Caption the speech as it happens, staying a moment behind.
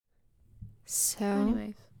So,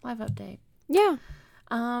 anyways, live update. Yeah.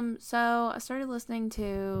 So I started listening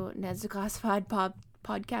to Ned's Declassified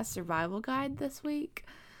podcast survival guide this week.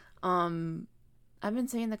 I've been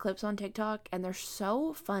seeing the clips on TikTok, and they're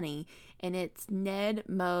so funny. And it's Ned,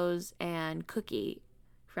 Mose, and Cookie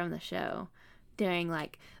from the show doing,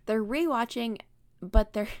 like, they're rewatching,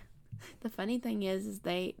 but they're, the funny thing is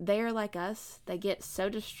they are like us. They get so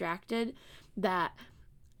distracted that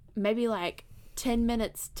maybe, like, 10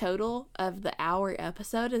 minutes total of the hour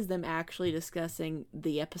episode is them actually discussing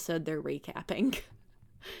the episode they're recapping.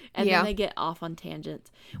 And then they get off on tangents,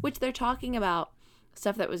 which they're talking about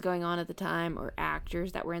stuff that was going on at the time or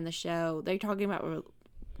actors that were in the show. They're talking about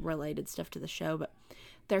related stuff to the show, but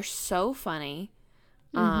they're so funny.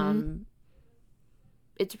 Mm-hmm.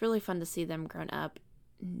 It's really fun to see them grown up.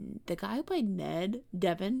 The guy who played Ned,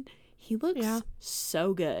 Devin, he looks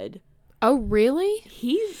so good. Oh, really?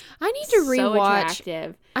 I need to rewatch. So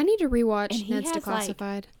attractive. I need to rewatch Ned's Declassified.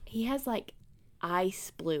 Like, he has, like,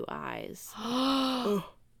 ice blue eyes. Oh.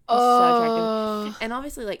 So attractive. And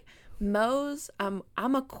obviously, like, Mose, I'm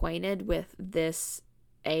acquainted with this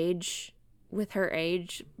age, with her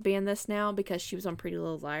age being this now, because she was on Pretty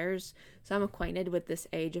Little Liars. So I'm acquainted with this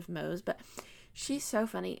age of Mose, but she's so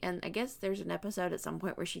funny. And I guess there's an episode at some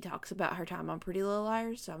point where she talks about her time on Pretty Little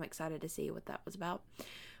Liars, so I'm excited to see what that was about.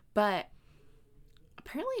 But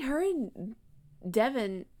apparently her and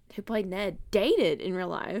Devin, who played Ned, dated in real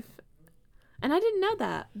life. And I didn't know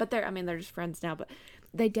that. But they're just friends now, but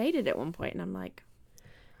they dated at one point, and I'm like,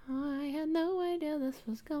 I had no idea this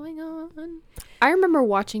was going on. I remember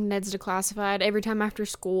watching Ned's Declassified every time after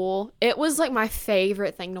school. It was like my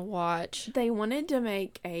favorite thing to watch. They wanted to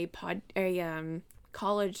make a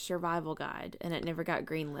college survival guide, and it never got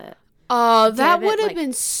greenlit. Oh, that would have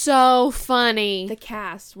been so funny. The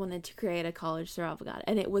cast wanted to create a college survival guide,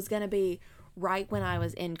 and it was going to be right when I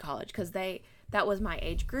was in college, because that was my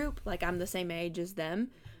age group. Like, I'm the same age as them,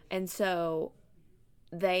 and so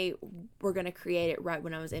they were going to create it right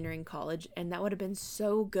when I was entering college, and that would have been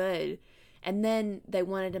so good. And then they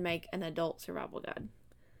wanted to make an adult survival guide.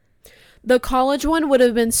 The college one would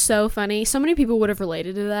have been so funny. So many people would have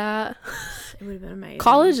related to that. It would have been amazing.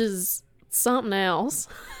 College is something else.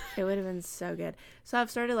 It would have been so good. So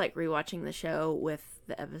I've started, like, rewatching the show with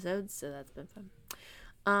the episodes, so that's been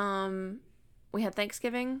fun. We had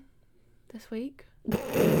Thanksgiving this week.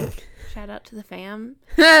 Shout out to the fam.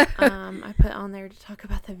 I put on there to talk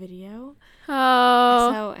about the video.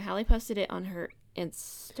 Oh. So Hallie posted it on her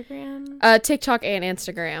Instagram, TikTok and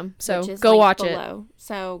Instagram. So go watch below. it.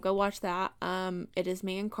 So go watch that. It is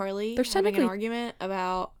me and Carly having an argument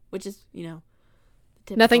about, which is,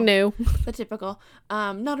 typical, nothing new. The typical.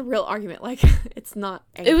 Not a real argument. Like, it's not.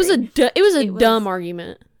 Angry. It was a dumb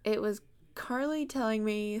argument. It was Carly telling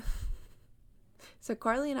me. So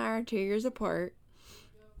Carly and I are 2 years apart,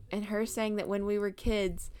 and her saying that when we were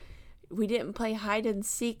kids, we didn't play hide and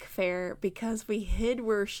seek fair because we hid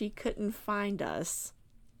where she couldn't find us.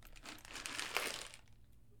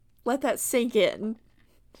 Let that sink in.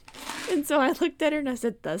 And so I looked at her and I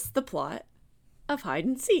said, that's the plot of hide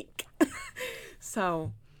and seek.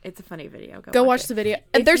 So it's a funny video. Go watch the video.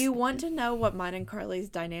 If you want to know what mine and Carly's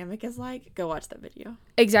dynamic is like, go watch that video.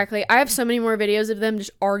 Exactly. I have so many more videos of them just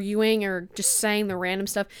arguing or just saying the random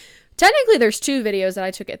stuff. Technically, there's 2 videos that I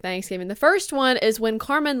took at Thanksgiving. The first one is when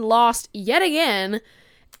Carmen lost yet again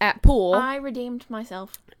at pool. I redeemed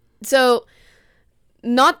myself. So,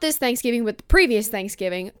 not this Thanksgiving, but the previous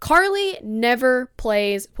Thanksgiving, Carly never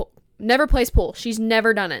plays pool. She's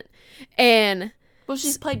never done it. And well,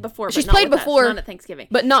 she's played before. But she's played before, not at Thanksgiving,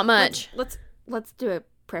 but not much. Let's do a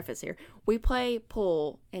preface here. We play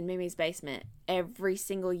pool in Mimi's basement every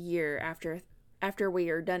single year after we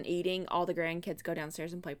are done eating. All the grandkids go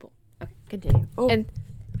downstairs and play pool. Okay, continue. Oh, and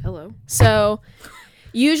hello. So,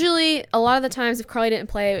 usually, a lot of the times, if Carly didn't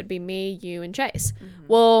play, it would be me, you, and Chase. Mm-hmm.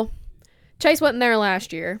 Well, Chase wasn't there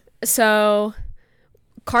last year, so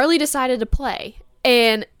Carly decided to play,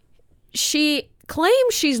 and she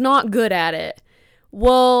claims she's not good at it.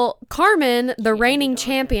 Well, Carmen, the reigning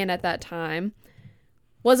champion at that time,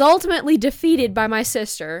 was ultimately defeated by my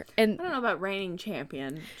sister. And I don't know about reigning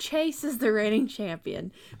champion. Chase is the reigning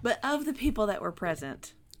champion, but of the people that were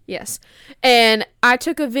present. Yes. And I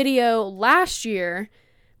took a video last year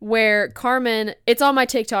where Carmen, it's on my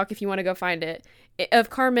TikTok if you want to go find it, of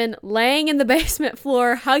Carmen laying in the basement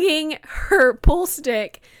floor, hugging her pool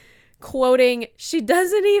stick, quoting, "She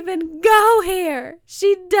doesn't even go here.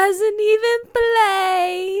 She doesn't even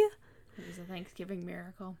play." It was a Thanksgiving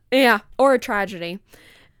miracle. Yeah, or a tragedy.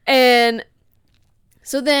 And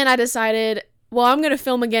so then I decided, well, I'm going to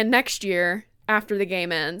film again next year after the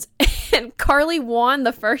game ends. And Carly won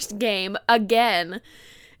the first game again.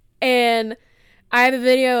 And I have a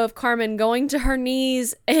video of Carmen going to her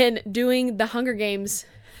knees and doing the Hunger Games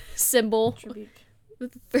symbol Tribute.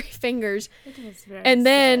 with the 3 fingers. It is very And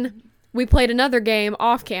then sad. we played another game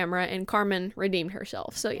off camera, and Carmen redeemed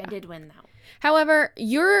herself. So yeah. I did win that one. However,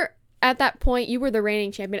 you're at that point, you were the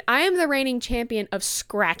reigning champion. I am the reigning champion of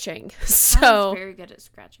scratching. Hallie's So, very good at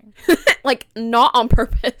scratching. like, not on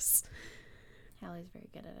purpose. Hallie's very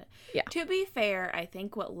good at it. Yeah. To be fair, I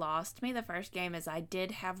think what lost me the first game is I did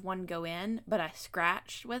have one go in, but I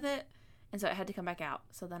scratched with it, and so it had to come back out.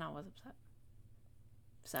 So then I was upset.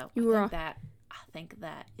 So I think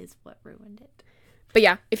that is what ruined it. But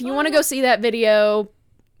yeah, if you want to go see that video,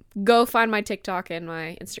 go find my TikTok and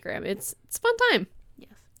my Instagram. It's a fun time. Yes.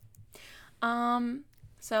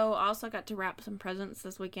 So I also got to wrap some presents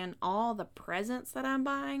this weekend. All the presents that I'm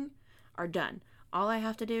buying are done. All I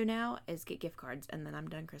have to do now is get gift cards, and then I'm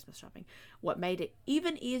done Christmas shopping. What made it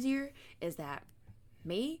even easier is that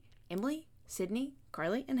me, Emily, Sydney,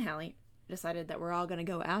 Carly, and Hallie decided that we're all going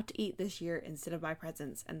to go out to eat this year instead of buy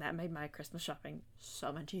presents, and that made my Christmas shopping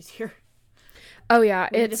so much easier. Oh yeah,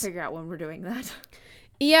 We need to figure out when we're doing that.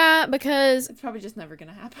 Yeah, because It's probably just never going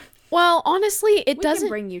to happen. well, honestly, it We doesn't can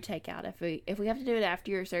bring you takeout. If we have to do it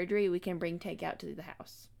after your surgery, we can bring takeout to the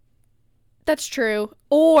house. That's true.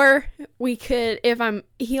 Or we could, if I'm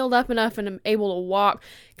healed up enough and I'm able to walk.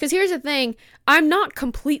 Because here's the thing. I'm not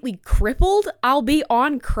completely crippled. I'll be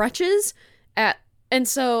on crutches. And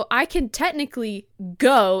so I can technically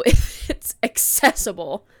go if it's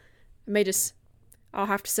accessible. I'll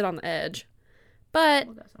have to sit on the edge. But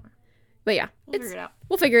We'll go somewhere. yeah. We'll figure it out.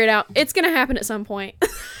 We'll figure it out. It's going to happen at some point.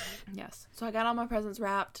 Yes. So I got all my presents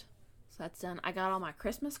wrapped. So that's done. I got all my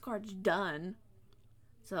Christmas cards done.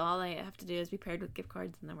 So all I have to do is be paired with gift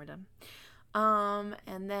cards, and then we're done.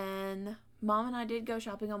 And then Mom and I did go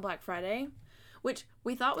shopping on Black Friday, which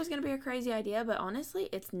we thought was going to be a crazy idea, but honestly,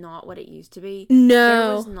 it's not what it used to be. There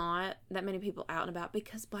No. was not that many people out and about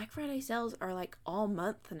because Black Friday sales are like all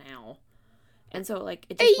month now. And so like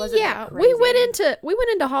it just wasn't Yeah, that we crazy. went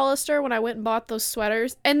into Hollister when I went and bought those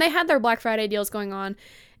sweaters, and they had their Black Friday deals going on.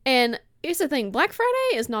 And here's the thing, Black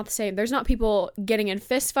Friday is not the same. There's not people getting in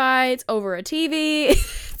fist fights over a TV.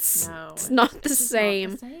 It's not the It's just not the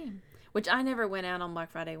same. same. Which I never went out on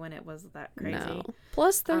Black Friday when it was that crazy. No.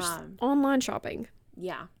 Plus, there's online shopping.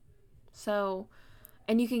 Yeah. So,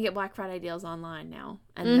 and you can get Black Friday deals online now,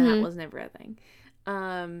 and Mm-hmm. that was never a thing.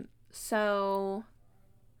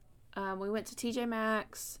 We went to TJ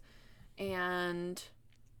Maxx and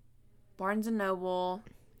Barnes and Noble,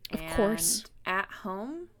 Of course. At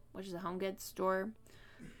Home, which is a home goods store.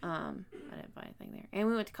 I didn't buy anything there, and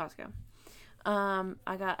we went to Costco.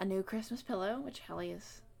 I got a new Christmas pillow, which Hallie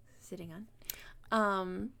is sitting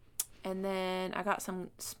on. And then I got some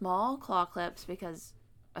small claw clips because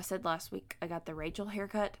I said last week I got the Rachel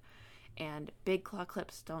haircut, and big claw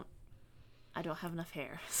clips I don't have enough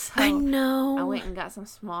hair. So I know. I went and got some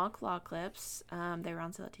small claw clips. They were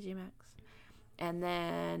on sale at TJ Maxx. And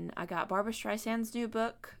then I got Barbara Streisand's new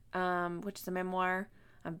book, which is a memoir.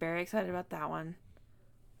 I'm very excited about that one.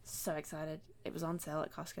 So excited. It was on sale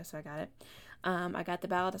at Costco, so I got it. I got the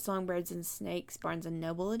Ballad of Songbirds and Snakes Barnes and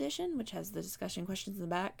Noble edition, which has the discussion questions in the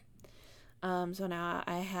back. So now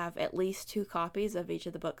I have at least 2 copies of each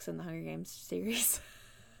of the books in the Hunger Games series.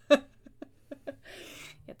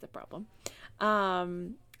 It's a problem.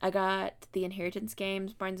 I got the Inheritance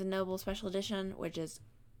Games Barnes and Noble special edition, which is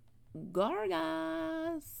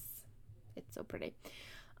gorgeous. It's so pretty.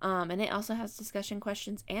 And it also has discussion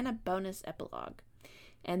questions and a bonus epilogue.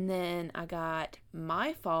 And then I got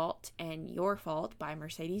My Fault and Your Fault by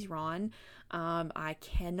Mercedes Ron. I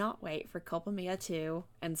cannot wait for Culpa Mia 2.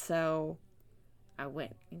 And so I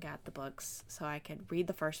went and got the books so I could read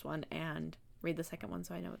the first one and read the second one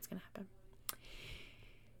so I know what's going to happen.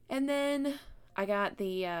 And then I got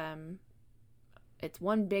it's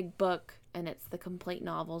one big book, and it's the complete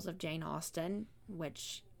novels of Jane Austen,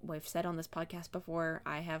 which we've said on this podcast before.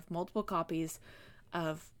 I have multiple copies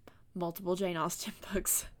of multiple Jane Austen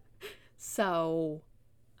books. So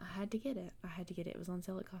I had to get it. It was on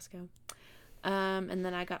sale at Costco. And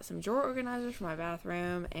then I got some drawer organizers for my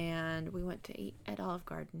bathroom, and we went to eat at Olive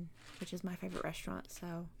Garden, which is my favorite restaurant.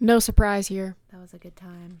 So No surprise here. that was a good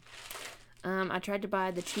time. I tried to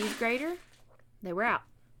buy the cheese grater. They were out.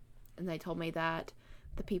 And they told me that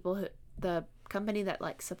the company that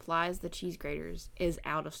like supplies the cheese graters is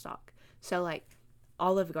out of stock. So like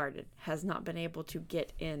Olive Garden has not been able to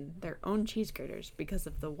get in their own cheese graters because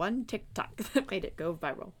of the one TikTok that made it go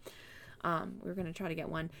viral. We're gonna try to get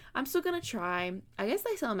one. I'm still gonna try. I guess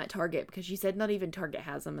they sell them at Target because she said not even Target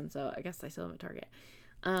has them, and so I guess they sell them at Target.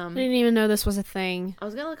 I didn't even know this was a thing. I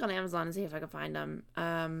was gonna look on Amazon and see if I could find them.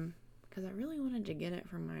 Because I really wanted to get it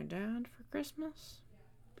from my dad for Christmas.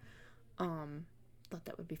 Thought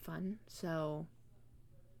that would be fun. So,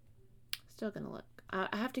 still gonna look.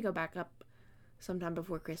 I have to go back up sometime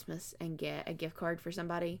before Christmas and get a gift card for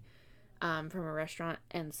somebody. From a restaurant,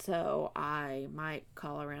 and so I might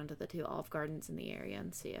call around to the 2 Olive Gardens in the area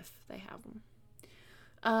and see if they have them.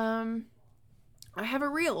 I have a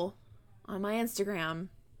reel on my Instagram.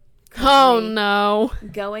 Oh no.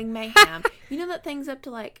 Going mayhem. You know that thing's up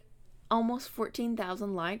to like almost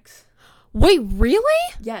 14,000 likes? Wait,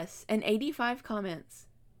 really? Yes, and 85 comments.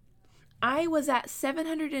 I was at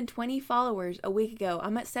 720 followers a week ago.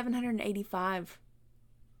 I'm at 785.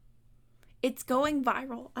 It's going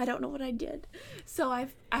viral. I don't know what I did. So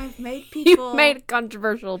I've made people... You made a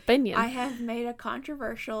controversial opinion. I have made a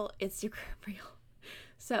controversial Instagram reel.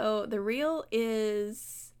 So the reel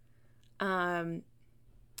is... it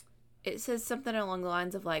says something along the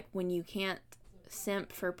lines of like, when you can't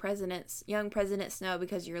simp for young President Snow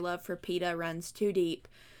because your love for PETA runs too deep,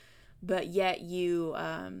 but yet you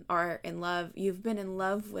are in love... You've been in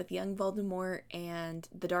love with young Voldemort and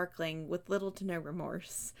the Darkling with little to no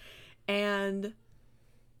remorse. And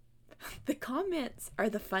the comments are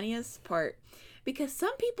the funniest part because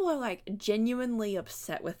some people are like genuinely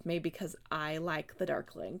upset with me because I like the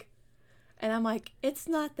Darkling. And I'm like, it's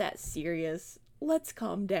not that serious. Let's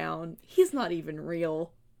calm down. He's not even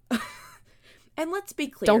real. And let's be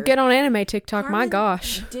clear. Don't get on anime TikTok, Carmen my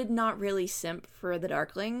gosh. did not really simp for the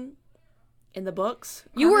Darkling in the books.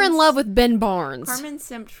 You were in love with Ben Barnes. Carmen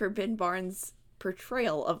simped for Ben Barnes'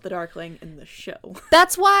 portrayal of the Darkling in the show.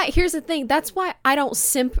 That's why, here's the thing, that's why I don't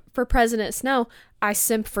simp for President Snow. I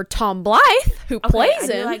simp for Tom Blythe, who plays him.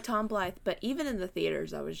 I do like Tom Blythe, but even in the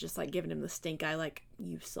theaters, I was just like giving him the stink eye, like,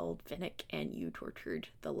 you sold Finnick and you tortured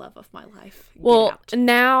the love of my life. Get out.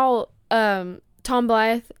 Now, Tom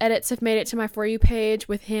Blythe edits have made it to my For You page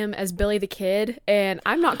with him as Billy the Kid, and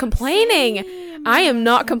I'm not complaining. I am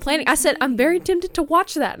not complaining. I said I'm very tempted to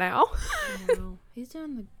watch that now. No, he's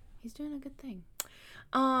doing a good thing.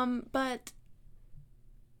 But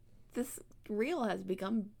this reel has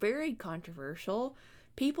become very controversial.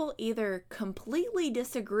 People either completely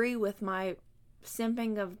disagree with my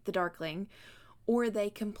simping of the Darkling, or they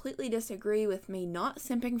completely disagree with me not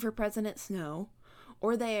simping for President Snow,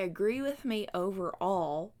 or they agree with me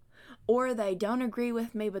overall, or they don't agree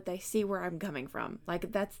with me but they see where I'm coming from.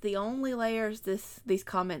 Like, that's the only layers these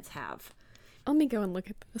comments have. Let me go and look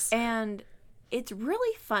at this. And it's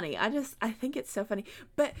really funny. I think it's so funny.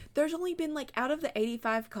 But there's only been, like, out of the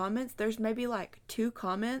 85 comments, there's maybe, like, 2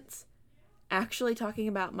 comments actually talking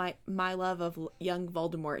about my love of young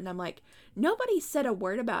Voldemort. And I'm like, nobody said a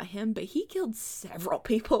word about him, but he killed several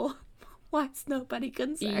people. Why is nobody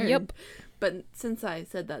concerned? Yep. But since I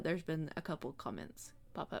said that, there's been a couple comments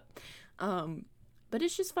pop up. But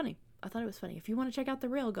it's just funny. I thought it was funny. If you want to check out the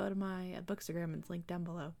reel, go to my Bookstagram. It's linked down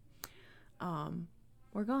below.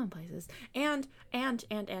 We're going places. And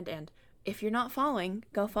if you're not following,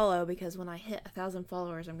 go follow, because when I hit 1,000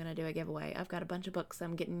 followers, I'm going to do a giveaway. I've got a bunch of books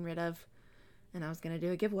I'm getting rid of, and I was going to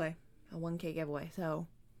do a giveaway, a 1K giveaway. So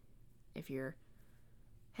if you're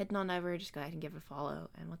heading on over, just go ahead and give it a follow.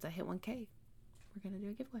 And once I hit 1K, we're going to do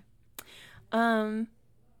a giveaway.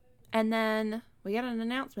 And then we got an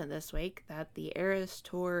announcement this week that the Eras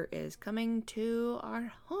Tour is coming to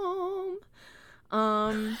our home.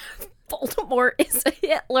 Voldemort is a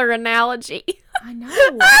Hitler analogy. I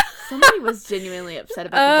know. Somebody was genuinely upset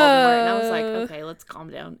about the Voldemort, and I was like, okay, let's calm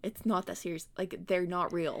down. It's not that serious. Like, they're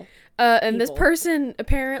not real. And this person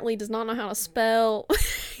apparently does not know how to spell.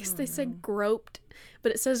 They said groped,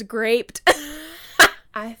 but it says graped.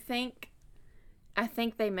 I think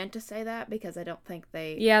they meant to say that because I don't think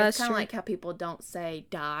they... Yeah, it's that's kind of true. like how people don't say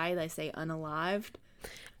die, they say unalived.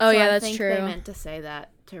 Oh, So yeah, I that's think true. they meant to say that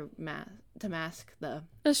to mask the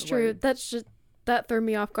That's the true. word. That's just, that threw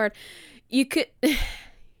me off guard. You could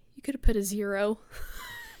have put a 0.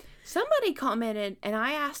 Somebody commented, and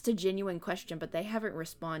I asked a genuine question, but they haven't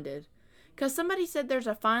responded. Because somebody said there's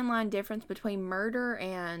a fine line difference between murder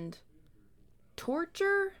and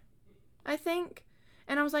torture, I think.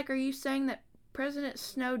 And I was like, are you saying that President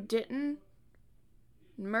Snow didn't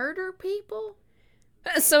murder people?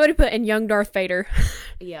 Somebody put in young Darth Vader.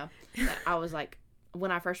 Yeah. I was like,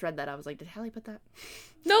 when I first read that, I was like, did Hallie put that?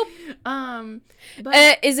 Nope.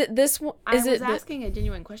 But Is it this one? I was asking a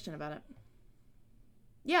genuine question about it.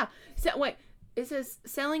 Yeah. So wait, it says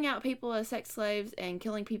selling out people as sex slaves and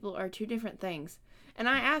killing people are 2 different things. And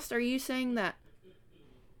I asked, are you saying that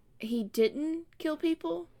he didn't kill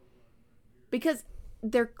people, because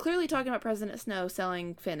they're clearly talking about President Snow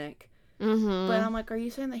selling Finnick. Mm-hmm. But I'm like, are you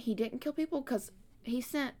saying that he didn't kill people? Because he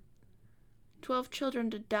sent 12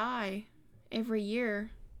 children to die every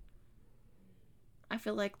year. I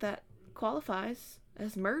feel like that qualifies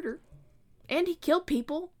as murder. And he killed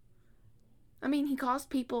people. I mean, he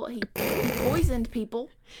caused people, he poisoned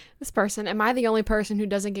people. This person, am I the only person who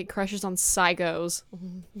doesn't get crushes on psychos?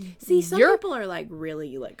 See, some people are like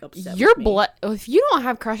really like upset. You're with me. If you don't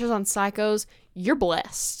have crushes on psychos, you're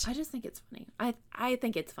blessed. I just think it's funny. I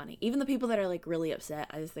think it's funny. Even the people that are like really upset,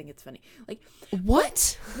 I just think it's funny. Like,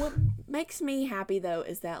 What? what makes me happy though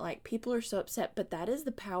is that like people are so upset, but that is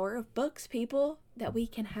the power of books, people, that we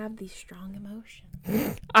can have these strong emotions.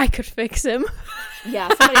 I could fix him.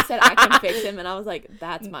 Yeah, somebody said I can fix him, and I was like,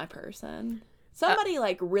 that's my person. Somebody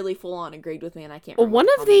like really full on agreed with me, and I can't remember. One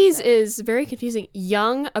what of the comment these said. is very confusing.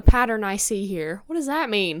 Young, a pattern I see here. What does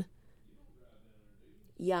that mean?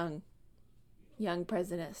 young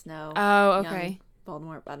President Snow. Oh, Young okay.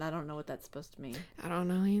 Voldemort, but I don't know what that's supposed to mean. I don't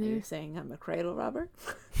know Are either. you saying I'm a cradle robber?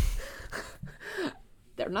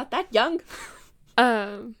 They're not that young.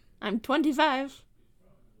 I'm 25.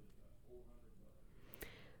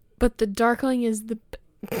 But the Darkling is the...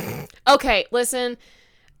 Okay, listen.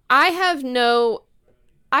 I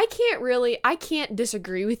can't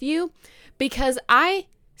disagree with you, because I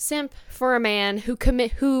simp for a man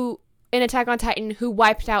who in Attack on Titan, who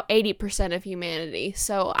wiped out 80% of humanity.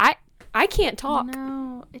 So I can't talk.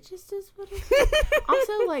 No, it just is what it is.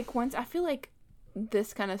 Also, like, once I feel like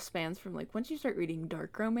this kind of spans from like once you start reading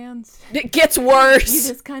dark romance, It gets worse. you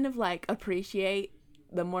just kind of like appreciate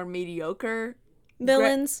the more mediocre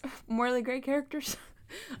Villains. morally great characters.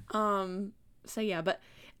 So yeah, but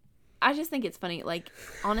I just think it's funny. Like,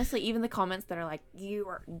 honestly, even the comments that are like, you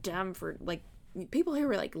are dumb for, like, people who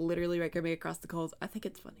are like literally raking me across the coals, I think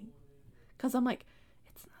it's funny. Because I'm like,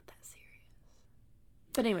 it's not that serious.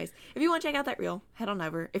 But anyways, if you want to check out that reel, head on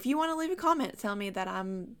over. If you want to leave a comment, tell me that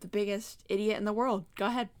I'm the biggest idiot in the world. Go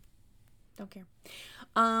ahead. Don't care.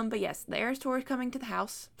 But yes, the Eras Tour is coming to the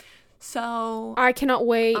house. So I cannot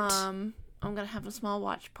wait. I'm gonna have a small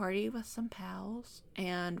watch party with some pals,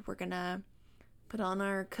 and we're gonna put on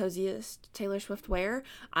our coziest Taylor Swift wear.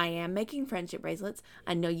 I am making friendship bracelets.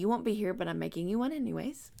 I know you won't be here, but I'm making you one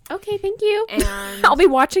anyways. Okay, thank you. And I'll be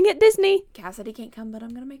watching at Disney. Cassidy can't come, but I'm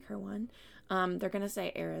gonna make her one. They're gonna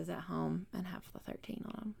say Eras at home and have the 13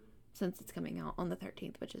 on them, since it's coming out on the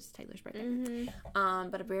 13th, which is Taylor's birthday. Mm-hmm.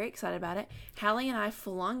 But I'm very excited about it. Hallie and I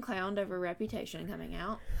full on clowned over Reputation coming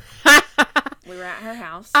out. We were at her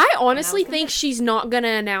house. I honestly think she's not going to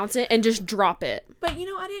announce it and just drop it. But,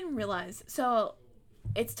 I didn't realize. So,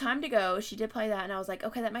 it's time to go. She did play that, and I was like,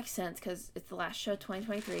 okay, that makes sense, because it's the last show of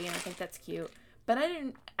 2023, and I think that's cute. But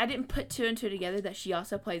I didn't put two and two together that she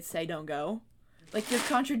also played Say Don't Go. Like, you're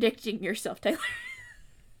contradicting yourself, Taylor.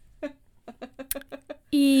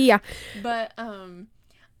 Yeah. But,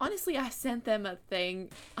 honestly, I sent them a thing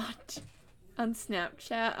on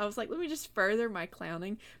Snapchat. I was like, let me just further my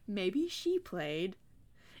clowning. Maybe she played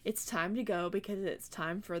It's Time to Go because it's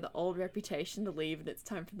time for the old Reputation to leave and it's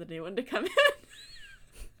time for the new one to come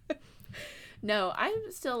in. No,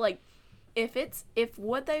 I'm still like, if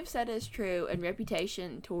what they've said is true and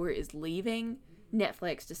Reputation Tour is leaving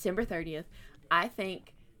Netflix December 30th, I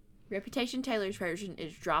think Reputation Taylor's version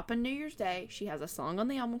is dropping New Year's Day. She has a song on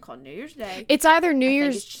the album called New Year's Day. It's either I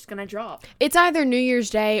think it's just gonna drop. It's either New Year's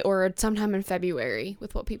Day or sometime in February,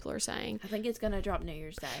 with what people are saying. I think it's gonna drop New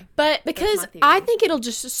Year's Day. But because my theory. I think it'll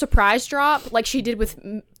just surprise drop, like she did with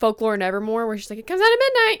Folklore and Evermore, where she's like, it comes out at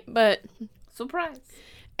midnight, but... Surprise.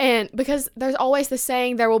 And because there's always the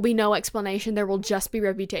saying, there will be no explanation, there will just be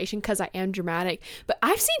Reputation, because I am dramatic. But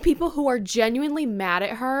I've seen people who are genuinely mad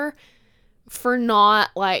at her for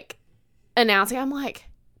not, like, announcing. I'm like,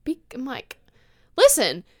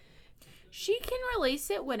 listen. She can release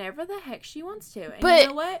it whenever the heck she wants to. And But- you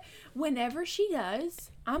know what? Whenever she does,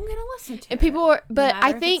 I'm going to listen to And it. people are, No but matter I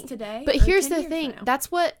if think, it's today but or here's 10 the years thing. from now. That's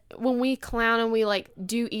what, when we clown and we, like,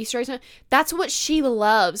 do Easter eggs, that's what she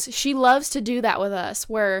loves. She loves to do that with us,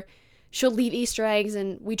 where she'll leave Easter eggs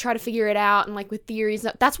and we try to figure it out, and, like, with theories.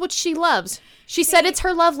 That's what she loves. She said it's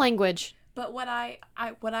her love language. But what I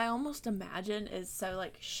almost imagine is, so,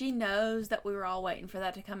 like, she knows that we were all waiting for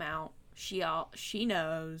that to come out. She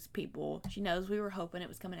knows people. She knows we were hoping it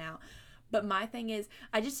was coming out. But my thing is,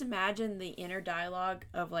 I just imagine the inner dialogue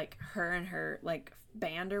of, like, her and her, like,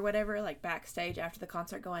 band or whatever, like, backstage after the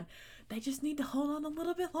concert going, they just need to hold on a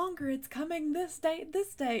little bit longer. It's coming this date,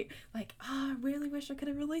 this date. Like, I really wish I could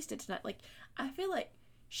have released it tonight. Like, I feel like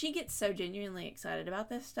she gets so genuinely excited about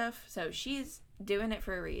this stuff. So she's doing it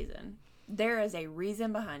for a reason. there is a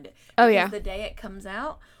reason behind it. Oh, Because yeah. the day it comes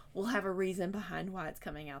out, we'll have a reason behind why it's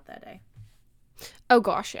coming out that day. Oh,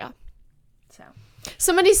 gosh, yeah. So,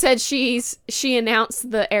 Somebody said she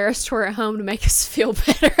announced the Eras Tour at home to make us feel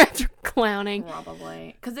better after clowning.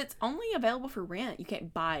 probably. Because it's only available for rent. You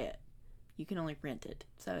can't buy it. You can only rent it.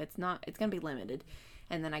 So, it's going to be limited.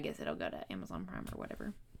 And then I guess it'll go to Amazon Prime or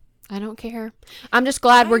whatever. I don't care. I'm just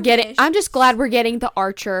glad we're getting the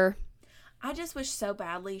Archer. I just wish so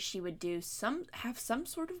badly she would have some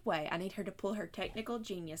sort of way. I need her to pull her technical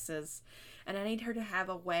geniuses, and I need her to have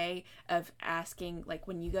a way of asking, like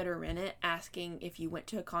when you go to rent it, asking if you went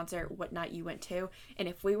to a concert, what night you went to, and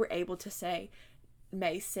if we were able to say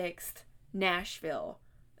May 6th, Nashville,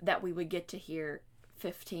 that we would get to hear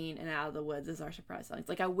 15 and Out of the Woods as our surprise songs.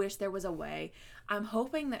 Like, I wish there was a way. I'm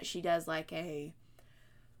hoping that she does like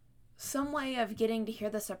some way of getting to hear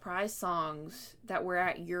the surprise songs that were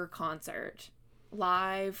at your concert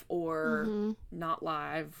live or not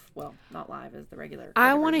live. Well, not live as the regular.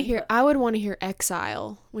 I would want to hear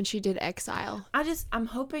Exile when she did Exile. I'm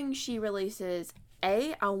hoping she releases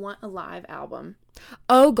I want a live album.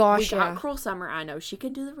 Oh gosh, We got Cruel Summer. I know she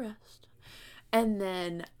can do the rest. And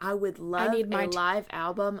then I would love a live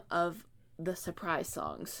album of the surprise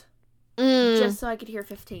songs. Just so I could hear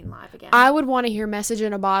 15 live again. I would want to hear Message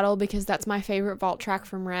in a Bottle because that's my favorite vault track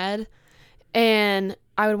from Red. And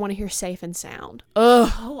I would want to hear Safe and Sound.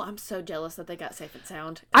 Ugh. Oh, I'm so jealous that they got Safe and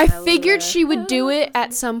Sound. I figured she would do it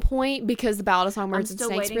at some point because the Ballad of Songbirds and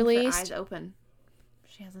Snakes released. For Eyes Open.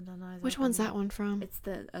 She hasn't done Eyes Open. Which one's that one from? It's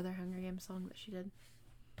the other Hunger Games song that she did.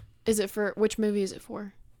 Is it for, which movie is it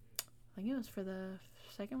for? I think it was for the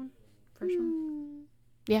second one? First one?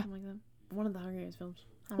 Yeah. Something like that. One of the Hunger Games films.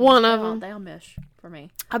 One of them. They all mish for me.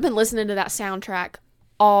 I've been listening to that soundtrack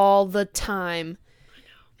all the time.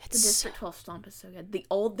 The District 12 Stomp is so good. The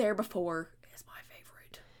Old There Before is my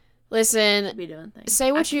favorite. Listen, Be doing things.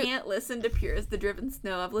 I can't listen to Pure as the Driven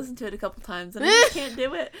Snow. I've listened to it a couple times and I just can't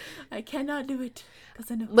do it. I cannot do it because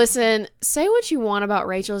I know. Listen, say what you want about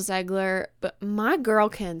Rachel Zegler, but my girl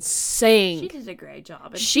can sing. She did a great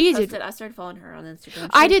job. And She did. I started following her on Instagram.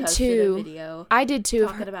 I did posted too. A video I did too.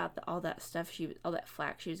 talking about all that stuff all that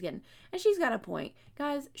flack she was getting, and she's got a point,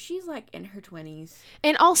 guys. She's like in her 20s,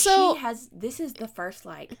 And also, this is the first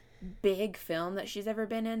like big film that she's ever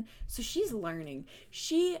been in, so she's learning.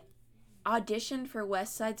 She auditioned for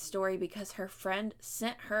West Side Story because her friend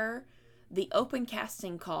sent her the open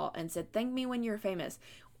casting call and said, "Thank me when you're famous."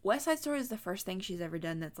 West Side Story is the first thing she's ever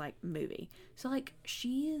done that's like movie. So like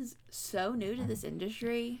she is so new to this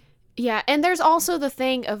industry. yeah, and there's also the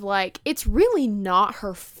thing of like, it's really not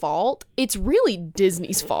her fault. It's really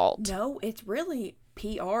Disney's fault. No, it's really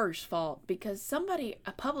PR's fault because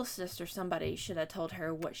a publicist or somebody should have told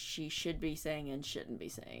her what she should be saying and shouldn't be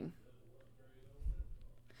saying.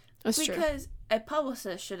 That's true. Because a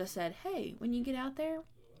publicist should have said, "Hey, when you get out there,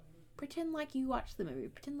 pretend like you watched the movie.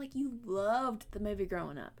 Pretend like you loved the movie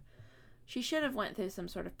growing up." She should have went through some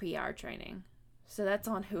sort of PR training. So that's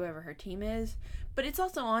on whoever her team is. But it's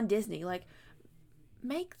also on Disney. Like,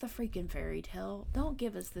 make the freaking fairy tale. Don't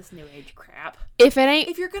give us this new age crap. If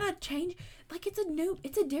If you're gonna change, like, it's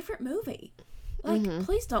a different movie. Like,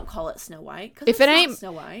 please don't call it Snow White. Because it's not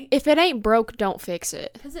Snow White. If it ain't broke, don't fix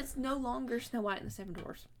it. Because it's no longer Snow White and the Seven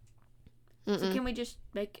Dwarfs. So can we just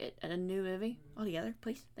make it a new movie altogether,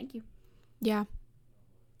 please? Thank you. Yeah.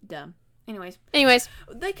 Dumb. Anyways,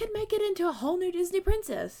 they could make it into a whole new Disney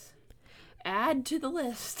princess. Add to the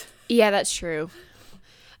list. Yeah, that's true.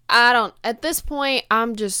 At this point,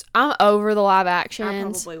 I'm over the live actions. I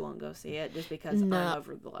probably won't go see it just because I'm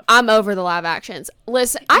over the live. I'm over the live actions.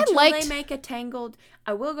 Listen, they make a Tangled.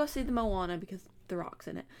 I will go see the Moana because The Rock's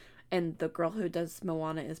in it, and the girl who does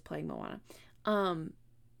Moana is playing Moana.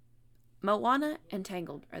 Moana and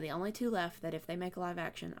Tangled are the only two left that if they make a live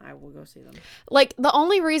action, I will go see them. Like, the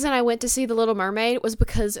only reason I went to see The Little Mermaid was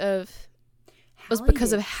because of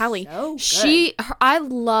Halle. So good. I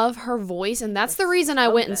love her voice, and that's the reason I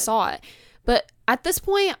went and saw it. But at this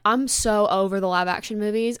point, I'm so over the live action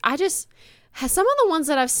movies. Some of the ones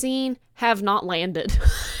that I've seen have not landed.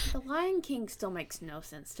 The Lion King still makes no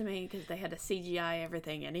sense to me because they had to CGI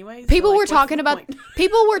everything anyways. People were talking about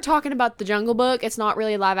The Jungle Book. It's not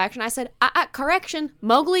really live action. I said, correction,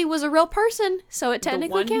 Mowgli was a real person, so it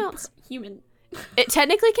technically counts. Human. It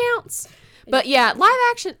technically counts. But yeah, live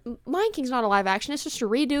action, Lion King's not a live action. It's just a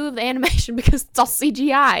redo of the animation because it's all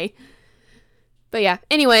CGI. But yeah,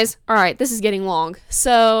 anyways, all right, this is getting long.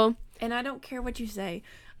 So. And I don't care what you say.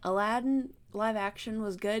 Aladdin live action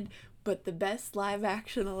was good, but the best live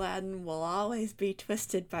action Aladdin will always be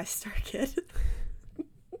Twisted by Star Kid.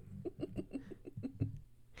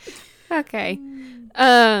 Okay.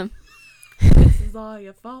 was all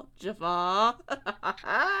your fault, Jafar.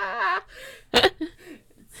 It's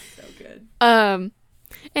so good.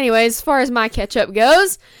 Anyways, as far as my catch up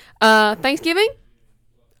goes, Thanksgiving.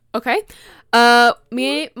 Okay.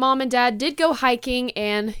 Me, mom, and dad did go hiking,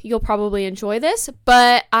 and you'll probably enjoy this,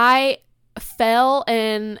 but I fell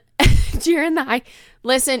and during the hike.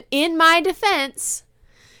 Listen, in my defense,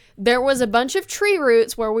 there was a bunch of tree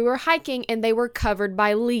roots where we were hiking, and they were covered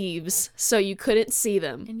by leaves, so you couldn't see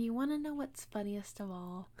them. And you want to know what's funniest of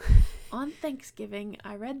all? On Thanksgiving,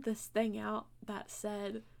 I read this thing out that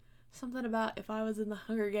said something about if I was in the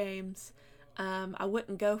Hunger Games, I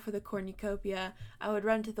wouldn't go for the cornucopia. I would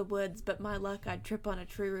run to the woods, but my luck, I'd trip on a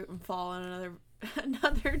tree root and fall on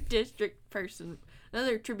another district person.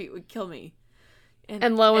 Another tribute would kill me.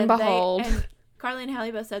 And lo and behold. And Carly and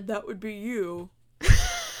Hallie both said that would be you.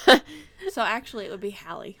 So actually, it would be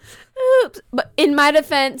Hallie. Oops. But in my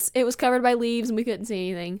defense, it was covered by leaves and we couldn't see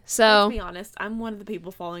anything. So let's be honest, I'm one of the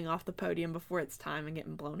people falling off the podium before it's time and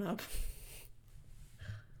getting blown up.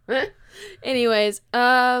 Anyways,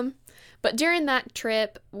 but during that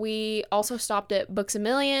trip, we also stopped at Books A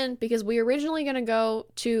Million because we were originally going to go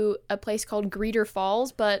to a place called Greeter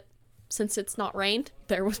Falls, but since it's not rained,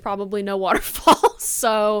 there was probably no waterfall,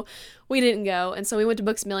 so we didn't go. And so we went to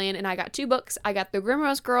Books A Million, and I got 2 books. I got The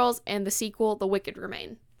Grimrose Girls and the sequel, The Wicked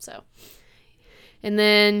Remain. So, and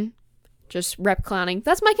then just rep clowning.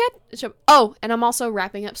 That's my cat. Oh, and I'm also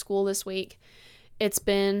wrapping up school this week. It's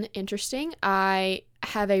been interesting. I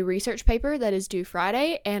have a research paper that is due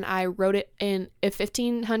Friday, and I wrote it in a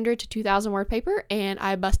 1,500 to 2,000 word paper, and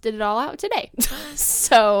I busted it all out today.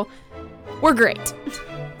 So, we're great.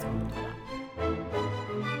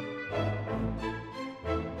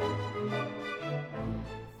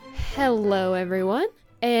 Hello, everyone,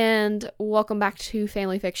 and welcome back to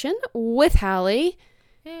Family Fiction with Hallie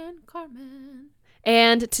and Carmen.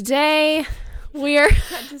 And today we're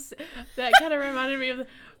that kind of reminded me of the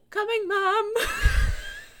Coming Mom.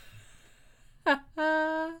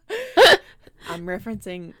 I'm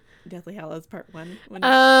referencing Deathly Hallows Part 1 when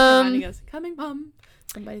Hermione goes, Coming Mom.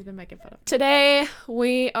 Somebody's been making fun of me. Today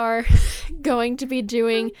we are going to be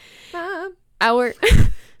doing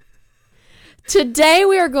Today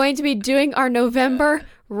we are going to be doing our November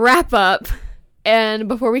wrap up. And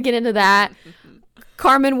before we get into that,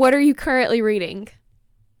 Carmen, what are you currently reading?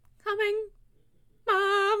 Coming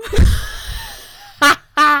Mom.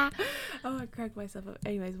 Oh, I cracked myself up.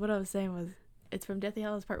 Anyways, what I was saying was, it's from Deathly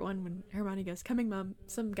Hallows Part 1 when Hermione goes, Coming Mom.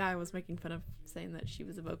 Some guy was making fun of saying that she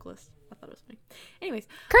was a vocalist. I thought it was funny. Anyways.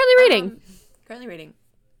 Currently reading.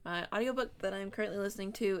 My audiobook that I'm currently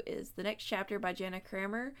listening to is The Next Chapter by Jana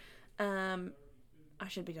Kramer. I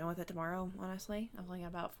should be done with it tomorrow, honestly. I've only got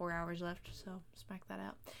about 4 hours left, so smack that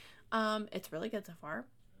out. It's really good so far.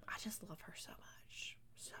 I just love her so much.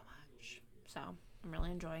 So, I'm really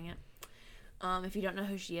enjoying it. If you don't know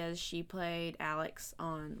who she is, she played Alex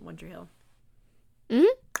on Winter Hill.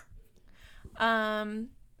 Mm-hmm.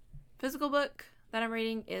 Physical book that I'm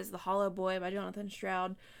reading is The Hollow Boy by Jonathan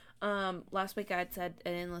Stroud. Last week I had said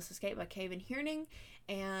An Endless Escape by Kaven Heerning,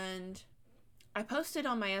 and I posted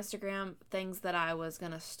on my Instagram things that I was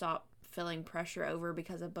going to stop feeling pressure over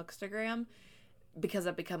because of Bookstagram, because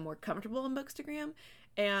I've become more comfortable in Bookstagram,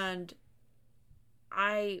 and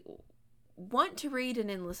I want to read An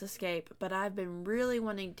Endless Escape, but I've been really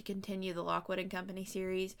wanting to continue the Lockwood and Company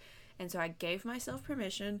series, and so I gave myself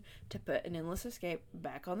permission to put An Endless Escape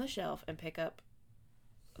back on the shelf and pick up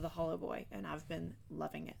The Hollow Boy, and I've been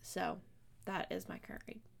loving it. So that is my current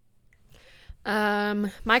read.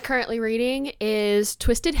 My currently reading is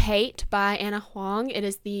Twisted Hate by Anna Huang. It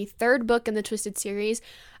is the 3rd book in the Twisted series.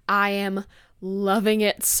 I am loving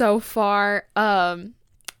it so far. I'm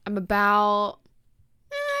about,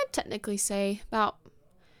 I'd technically say about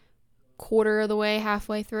quarter of the way,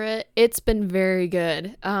 halfway through it. It's been very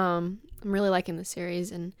good. I'm really liking the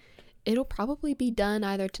series, and it'll probably be done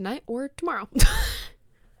either tonight or tomorrow.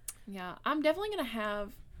 Yeah, I'm definitely going to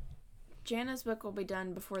have Jana's book will be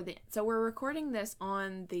done before so we're recording this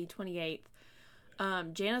on the 28th.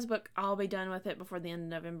 Jana's book, I'll be done with it before the end of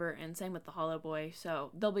November, and same with The Hollow Boy.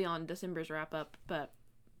 So they'll be on December's wrap up, but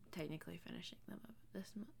technically finishing them up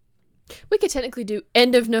this month. We could technically do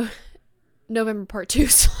end of November part 2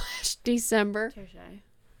 / December. Touche.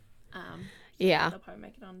 Yeah. They'll probably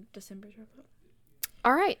make it on December's wrap up.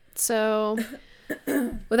 All right. So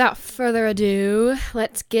without further ado,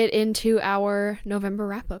 let's get into our November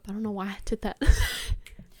wrap-up. I don't know why I did that.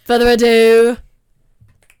 Further ado.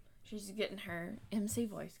 She's getting her MC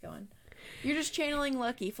voice going. You're just channeling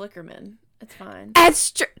Lucky Flickerman. It's fine.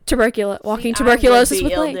 That's walking tuberculosis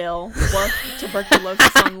with legs. Walk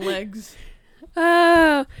tuberculosis on legs.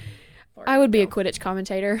 Oh. I would be a Quidditch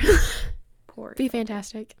commentator. Poor Be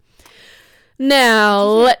fantastic. Now,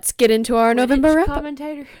 let's get into our November wrap-up.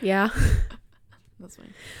 commentator. Yeah. That's funny.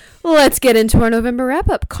 Let's get into our November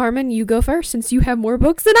wrap-up. Carmen, you go first since you have more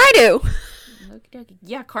books than I do. Okey-dokey.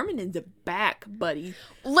 Yeah, Carmen is back, buddy.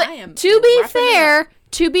 To be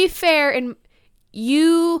fair, and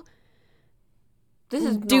you This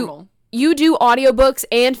is normal. you do audiobooks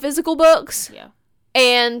and physical books, Yeah.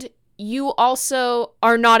 and you also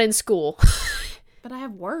are not in school. But I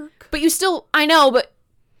have work. But you still, I know, but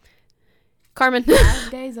Carmen,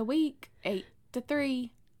 5 days a week, 8 to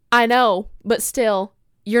 3. I know, but still,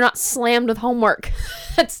 you're not slammed with homework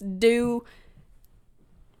that's due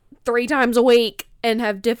 3 times a week and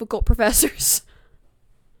have difficult professors.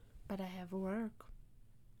 But I have work.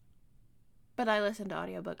 But I listen to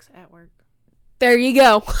audiobooks at work. There you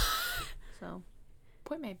go. So,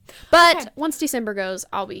 point made. But Okay. once December goes,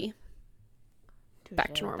 I'll be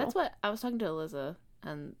back to normal. That's what I was talking to Eliza,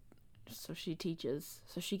 and so she teaches,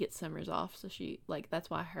 so she gets summers off. So she, like, that's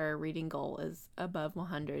why her reading goal is above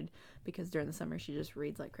 100, because during the summer she just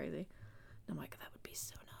reads like crazy. And I'm like, that would be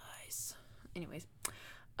so nice. Anyways,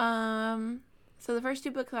 so the first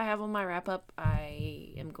 2 books I have on my wrap up,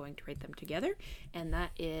 I am going to rate them together, and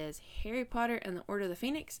that is Harry Potter and the Order of the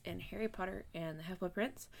Phoenix and Harry Potter and the Half-Blood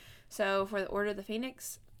Prince. So for the Order of the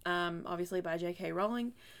Phoenix, obviously by J.K.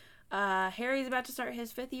 Rowling. Harry's about to start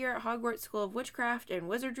his 5th year at Hogwarts School of Witchcraft and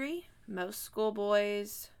Wizardry. Unlike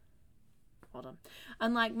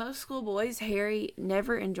most schoolboys, Harry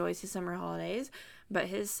never enjoys his summer holidays, but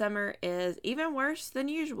his summer is even worse than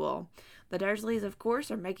usual. The Dursleys, of course,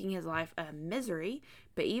 are making his life a misery,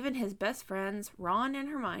 but even his best friends, Ron and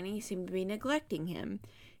Hermione, seem to be neglecting him.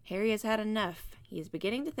 Harry has had enough. He is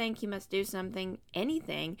beginning to think he must do something,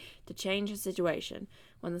 anything, to change his situation.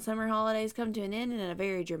 When the summer holidays come to an end in a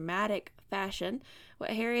very dramatic fashion,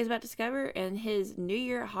 what Harry is about to discover in his new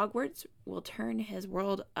year at Hogwarts will turn his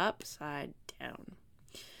world upside down.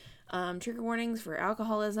 Trigger warnings for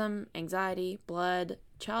alcoholism, anxiety, blood,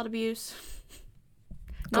 child abuse.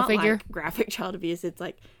 Not figure. like graphic child abuse, it's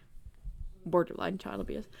like borderline child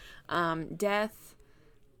abuse. Death,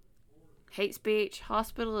 hate speech,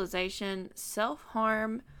 hospitalization,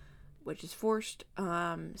 self-harm, which is forced,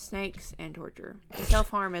 snakes, and torture.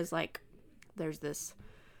 Self-harm is like, there's this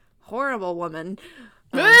horrible woman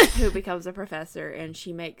who becomes a professor, and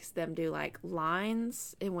she makes them do like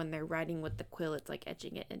lines, and when they're writing with the quill, it's like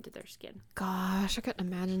etching it into their skin Gosh, I couldn't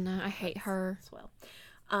imagine that. I hate her. as well.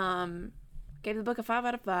 Gave the book a 5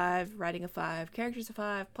 out of 5, writing a 5, characters a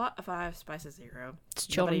 5, plot a 5, spice a 0. It's a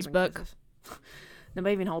children's Nobody even book. kisses.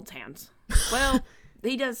 Nobody even holds hands. Well,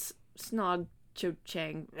 he does snog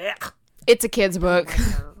Cho-Chang. It's a kid's book.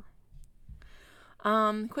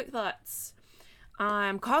 Quick thoughts.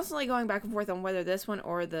 I'm constantly going back and forth on whether this one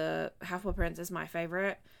or the Half-Blood Prince is my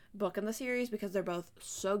favorite book in the series, because they're both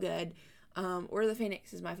so good. Order of the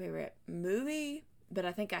Phoenix is my favorite movie, but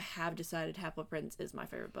I think I have decided Half-Blood Prince is my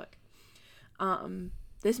favorite book.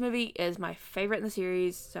 This movie is my favorite in the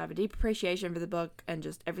series, so I have a deep appreciation for the book and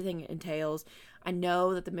just everything it entails. I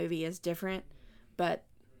know that the movie is different, but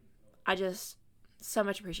I just, so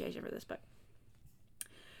much appreciation for this book.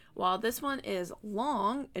 While this one is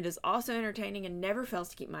long, it is also entertaining and never fails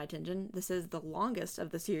to keep my attention. This is the longest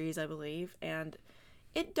of the series, I believe, and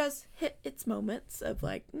it does hit its moments of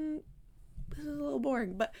like, this is a little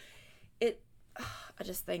boring, but I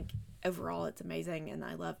just think overall it's amazing, and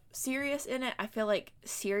I love Sirius in it. I feel like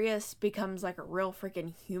Sirius becomes like a real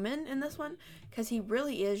freaking human in this one, because he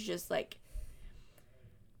really is just like,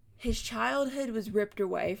 his childhood was ripped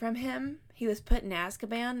away from him. He was put in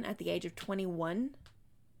Azkaban at the age of 21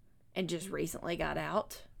 and just recently got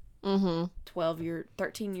out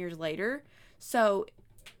 13 years later. So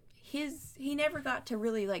he never got to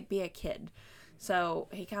really like be a kid. So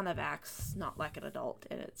he kind of acts not like an adult,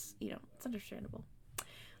 and it's, it's understandable.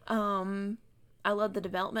 I love the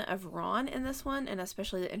development of Ron in this one, and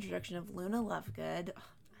especially the introduction of Luna Lovegood. Oh,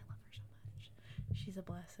 I love her so much. She's a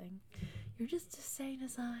blessing. You're just as sane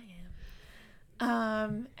as I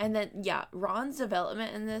am. And then, Ron's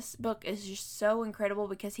development in this book is just so incredible,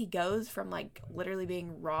 because he goes from like literally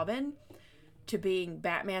being Robin to being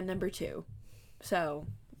Batman #2. So,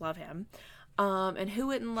 love him. And who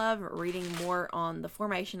wouldn't love reading more on the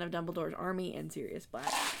formation of Dumbledore's army and Sirius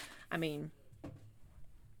Black? I mean,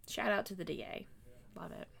 shout out to the DA.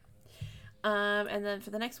 Love it. And then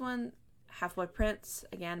for the next one, Half-Blood Prince,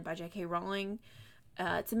 again by J.K. Rowling.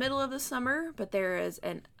 It's the middle of the summer, but there is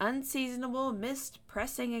an unseasonable mist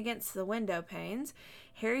pressing against the window panes.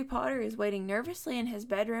 Harry Potter is waiting nervously in his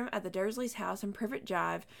bedroom at the Dursleys' house in Privet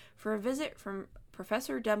Drive for a visit from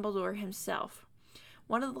Professor Dumbledore himself.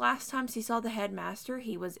 One of the last times he saw the headmaster,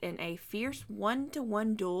 he was in a fierce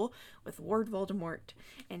 1-to-1 duel with Lord Voldemort,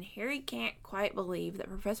 and Harry can't quite believe that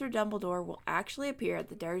Professor Dumbledore will actually appear at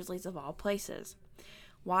the Dursleys of all places.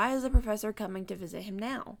 Why is the professor coming to visit him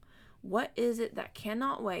now? What is it that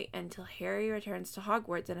cannot wait until Harry returns to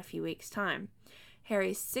Hogwarts in a few weeks' time?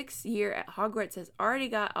 Harry's 6th year at Hogwarts has already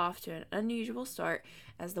got off to an unusual start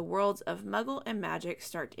as the worlds of Muggle and magic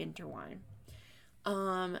start to intertwine.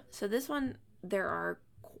 So this one, there are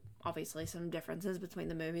obviously some differences between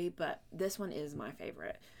the movie, but this one is my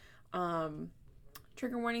favorite.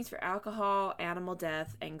 Trigger warnings for alcohol, animal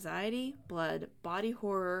death, anxiety, blood, body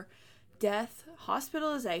horror, death,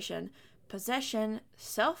 hospitalization, possession,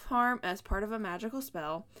 self-harm as part of a magical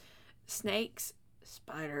spell, snakes,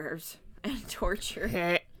 spiders, and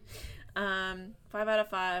torture. 5 out of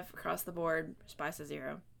 5 across the board. Spice of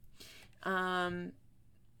 0.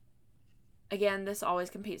 Again, this always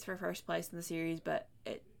competes for first place in the series, but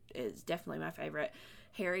it is definitely my favorite.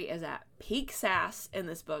 Harry is at peak sass in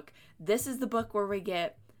this book. This is the book where we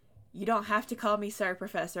get, you don't have to call me sir,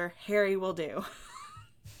 professor. Harry will do.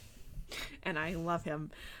 And I love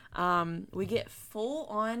him. We get full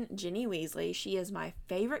on Ginny Weasley. She is my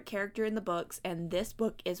favorite character in the books, and this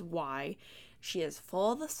book is why. She is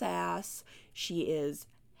full of the sass. She is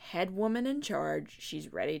head woman in charge.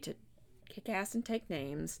 She's ready to kick ass and take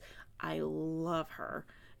names. I love her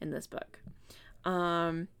in this book.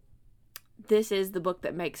 This is the book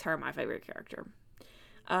that makes her my favorite character.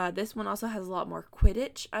 This one also has a lot more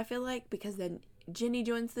Quidditch, I feel like, because then Ginny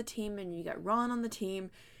joins the team and you got Ron on the team.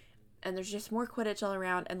 And there's just more Quidditch all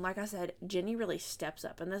around. And like I said, Ginny really steps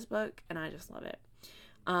up in this book. And I just love it.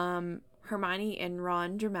 Hermione and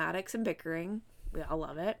Ron dramatics and bickering. We all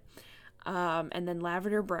love it. And then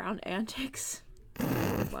Lavender Brown antics.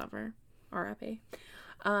 Love her. R.I.P.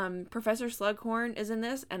 Professor Slughorn is in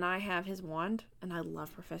this. And I have his wand. And I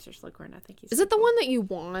love Professor Slughorn. I think he's... Is it the one that you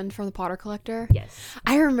won from the Potter Collector? Yes.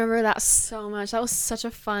 I remember that so much. That was such a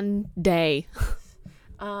fun day.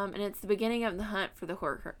 And it's the beginning of the hunt for the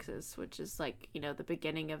Horcruxes, which is like, the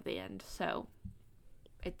beginning of the end. So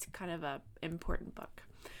it's kind of a important book.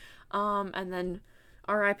 And then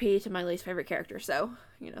R.I.P. to my least favorite character. So,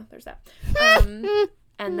 there's that.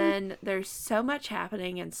 And then there's so much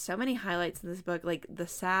happening and so many highlights in this book, like the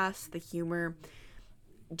sass, the humor,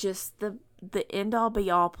 just the end all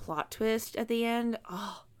be all plot twist at the end.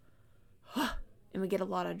 Oh, and we get a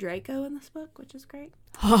lot of Draco in this book, which is great.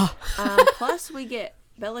 Plus we get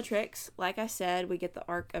Bellatrix. Like I said, we get the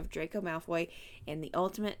arc of Draco Malfoy and the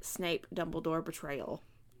ultimate Snape Dumbledore betrayal.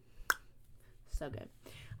 So good.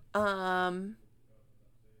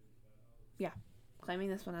 Yeah, claiming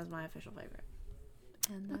this one as my official favorite.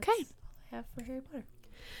 And that's all I have for Harry Potter.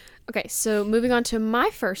 Okay, so moving on to my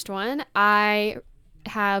first one, I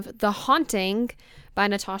have The Haunting by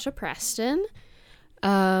Natasha Preston.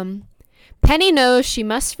 Penny knows she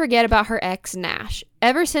must forget about her ex, Nash.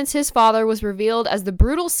 Ever since his father was revealed as the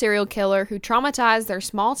brutal serial killer who traumatized their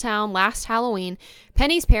small town last Halloween,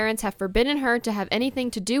 Penny's parents have forbidden her to have anything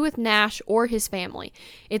to do with Nash or his family.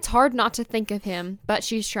 It's hard not to think of him, but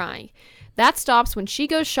she's trying. That stops when she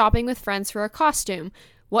goes shopping with friends for a costume.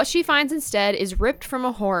 What she finds instead is ripped from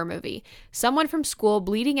a horror movie. Someone from school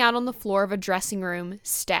bleeding out on the floor of a dressing room,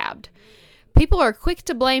 stabbed. People are quick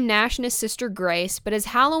to blame Nash and his sister Grace, but as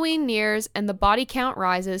Halloween nears and the body count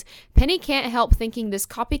rises, Penny can't help thinking this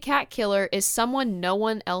copycat killer is someone no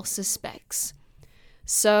one else suspects.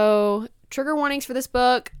 So, trigger warnings for this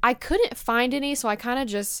book. I couldn't find any, so I kind of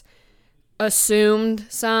just assumed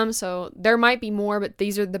some. So, there might be more, but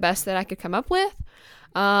these are the best that I could come up with.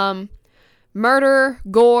 Murder,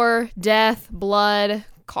 gore, death, blood,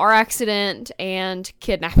 car accident, and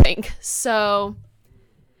kidnapping. So...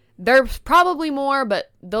 there's probably more,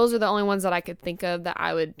 but those are the only ones that I could think of that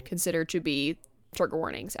I would consider to be trigger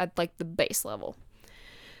warnings at like the base level.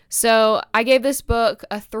 So I gave this book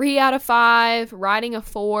a 3 out of 5, writing a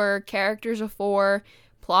 4, characters a 4,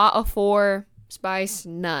 plot a 4, spice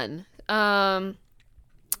none.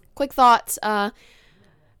 Quick thoughts.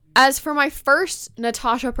 As for my first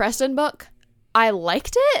Natasha Preston book, I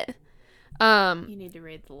liked it. You need to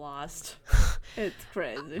read The Lost. It's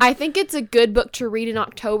crazy. I think it's a good book to read in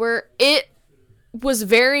October. It was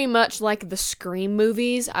very much like the Scream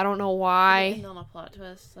movies. I don't know why. Did it end on a plot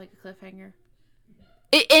twist, like a cliffhanger?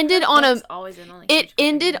 It ended on a... always end on it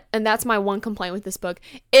ended, and that's my one complaint with this book.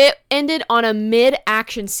 It ended on a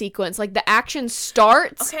mid-action sequence. Like, the action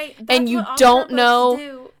starts, and you don't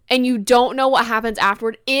know... and you don't know what happens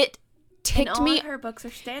afterward. It ticked me... all of her books are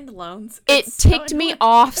standalones. It ticked me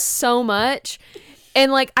off so much.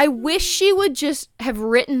 And, like, I wish she would just have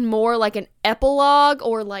written more, like, an epilogue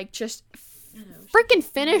or, like, just freaking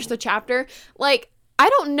finish the chapter. Like, I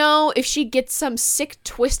don't know if she gets some sick,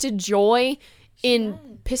 twisted joy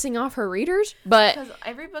in pissing off her readers, but because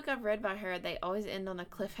every book I've read by her, they always end on a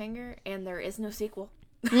cliffhanger, and there is no sequel.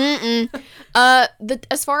 As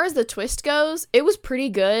far as the twist goes, it was pretty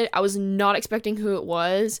good. I was not expecting who it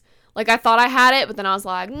was. Like, I thought I had it, but then I was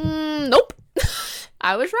like, nope.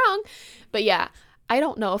 I was wrong. But yeah, I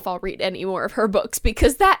don't know if I'll read any more of her books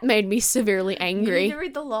because that made me severely angry. You need to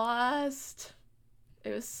read The Lost.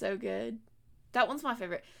 It was so good. That one's my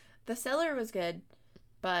favorite. The Cellar was good,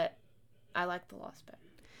 but I like The Lost better.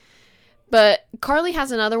 But Carly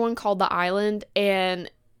has another one called The Island, and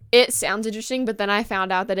it sounds interesting, but then I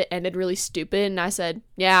found out that it ended really stupid, and I said,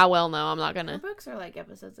 yeah, well, no, I'm not gonna. Her books are like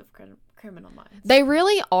episodes of Criminal Minds. They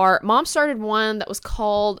really are. Mom started one that was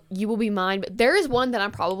called You Will Be Mine, but there is one that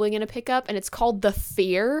I'm probably gonna pick up, and it's called The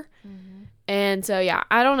Fear. Mm-hmm. And so, yeah,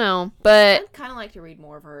 I don't know, but I'd kind of like to read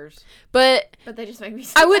more of hers. But they just make me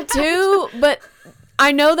sad. I would too, but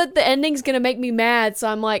I know that the ending's gonna make me mad, so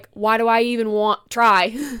I'm like, why do I even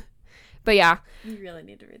try? But yeah. You really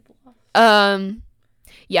need to read The Lost.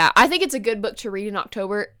 Yeah, I think it's a good book to read in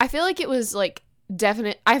October. I feel like it was like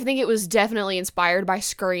I think it was definitely inspired by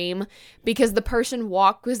Scream because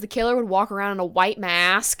the killer would walk around in a white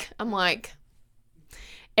mask. I'm like,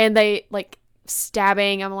 and they like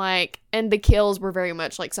stabbing. I'm like, and the kills were very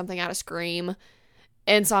much like something out of Scream.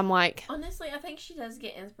 And so I'm like, honestly, I think she does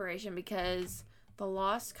get inspiration because The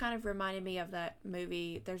Lost kind of reminded me of that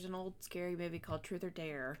movie. There's an old scary movie called Truth or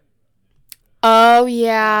Dare. Oh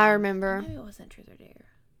yeah, I remember. Maybe it wasn't Truth or Dare.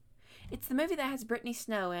 It's the movie that has Brittany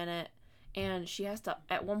Snow in it, and she has to,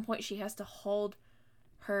 at one point, she has to hold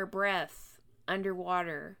her breath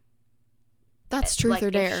underwater. That's Truth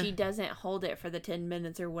or Dare. If she doesn't hold it for the 10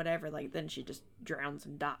 minutes or whatever, like, then she just drowns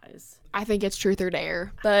and dies. I think it's Truth or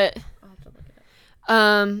Dare, but I'll have to look it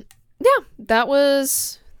up. Yeah, that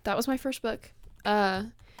was my first book.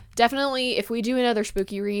 Definitely, if we do another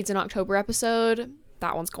spooky reads in October episode,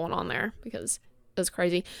 that one's going on there because it's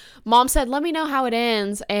crazy. Mom said, let me know how it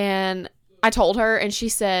ends. And I told her and she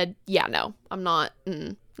said, yeah, no, I'm not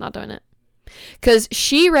doing it. Because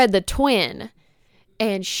she read The Twin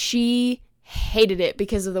and she hated it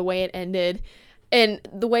because of the way it ended. And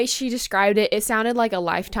the way she described it, it sounded like a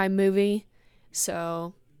Lifetime movie.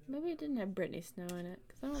 So. Maybe it didn't have Brittany Snow in it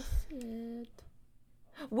because I don't see it.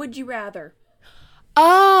 Would You Rather?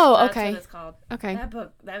 Oh, That's okay. what it's called. Okay.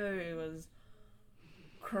 That movie was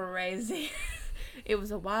crazy. It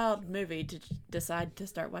was a wild movie to decide to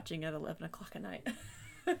start watching at 11 o'clock at night.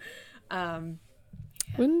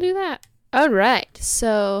 Wouldn't do that. All right.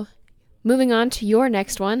 So, moving on to your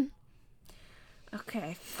next one.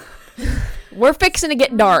 Okay. We're fixing to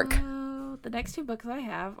get dark. The next two books I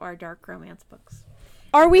have are dark romance books.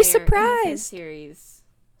 Are we They're surprised? in the same series.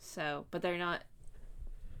 So, but they're not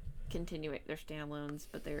continuing. They're standalones,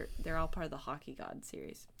 but they're all part of the Hockey God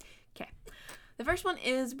series. Okay. The first one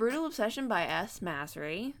is Brutal Obsession by S.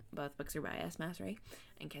 Massery. Both books are by S. Massery,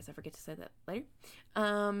 in case I forget to say that later.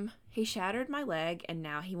 He shattered my leg, and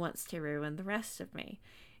now he wants to ruin the rest of me.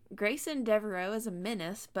 Grayson Devereaux is a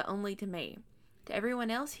menace, but only to me. To everyone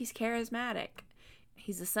else, he's charismatic.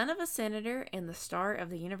 He's the son of a senator and the star of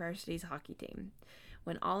the university's hockey team.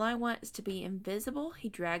 When all I want is to be invisible, he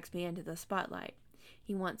drags me into the spotlight.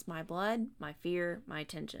 He wants my blood, my fear, my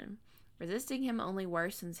attention. Resisting him only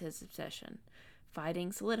worsens his obsession.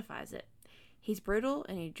 Fighting solidifies it. He's brutal,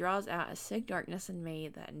 and he draws out a sick darkness in me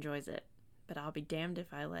that enjoys it. But I'll be damned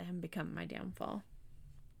if I let him become my downfall.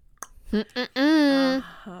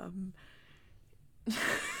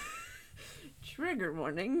 Trigger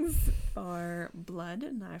warnings are blood,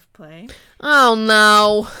 knife play. Oh,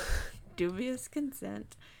 no. Dubious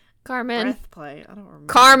consent. Carmen. Breath play. I don't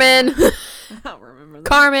remember. Carmen. I don't remember that.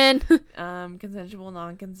 Carmen. Consensual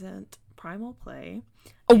non-consent. Primal play.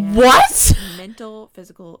 What? Mental,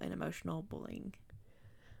 physical, and emotional bullying.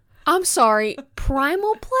 I'm sorry.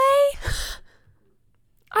 Primal play?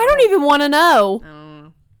 I don't even want to know. I don't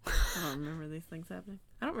know. I don't remember these things happening.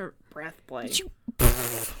 I don't remember breath play.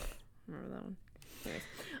 Remember that one.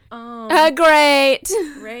 Anyways. Great.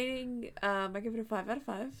 Rating, I give it a 5 out of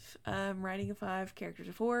 5. Writing a 5, characters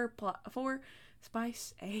a 4, plot a 4,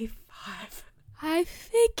 spice a 5. I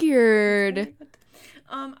figured.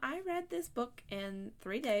 I read this book in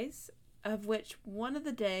 3 days, of which one of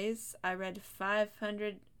the days I read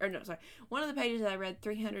one of the pages I read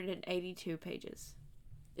 382 pages.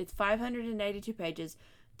 It's 582 pages,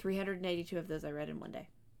 382 of those I read in one day.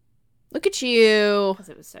 Look at you. Because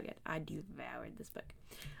it was so good. I devoured this book.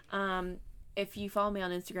 If you follow me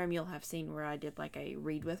on Instagram, you'll have seen where I did like a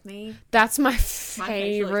read with me. That's my facial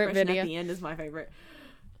favorite expression video. At the end is my favorite.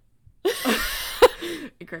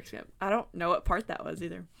 It cracks me up. I don't know what part that was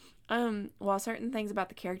either. While certain things about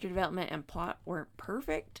the character development and plot weren't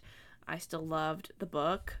perfect, I still loved the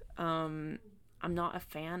book. I'm not a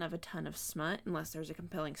fan of a ton of smut unless there's a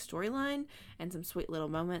compelling storyline and some sweet little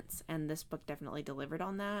moments, and this book definitely delivered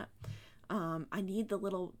on that. I need the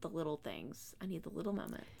little things. I need the little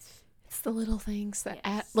moments. It's the little things that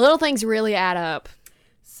Yes. little things really add up.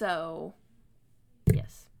 So,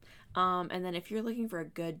 yes. And then if you're looking for a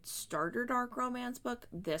good starter dark romance book,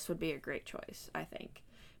 this would be a great choice, I think,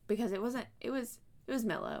 because it was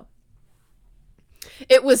mellow.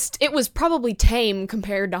 It was probably tame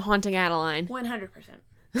compared to Haunting Adeline. 100%.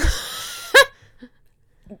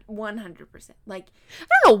 100%. Like, I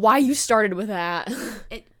don't know why you started with that.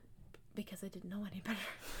 because I didn't know any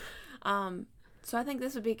better. So I think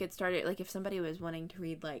this would be a good start. Like, if somebody was wanting to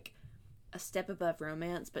read like a step above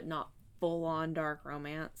romance, but not full on dark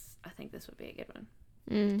romance, I think this would be a good one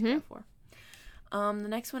to go for. The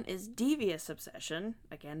next one is Devious Obsession,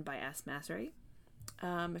 again by S. Massery.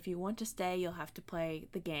 If you want to stay, you'll have to play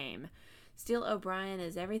the game. Steele O'Brien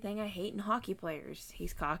is everything I hate in hockey players.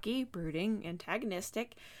 He's cocky, brooding,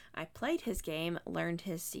 antagonistic. I played his game, learned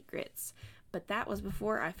his secrets. But that was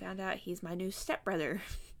before I found out he's my new stepbrother.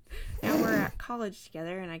 Now we're at college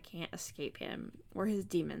together and I can't escape him. We're his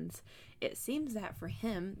demons. It seems that for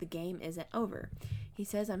him, the game isn't over. He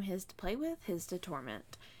says I'm his to play with, his to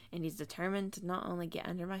torment. And he's determined to not only get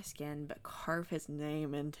under my skin, but carve his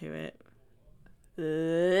name into it.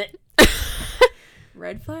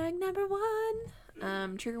 Red flag number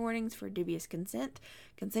 1. Trigger warnings for dubious consent,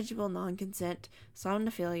 consensual non-consent,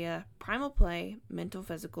 somnophilia, primal play, mental,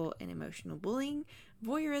 physical, and emotional bullying,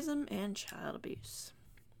 voyeurism, and child abuse.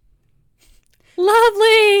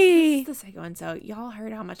 Lovely! The second one. So y'all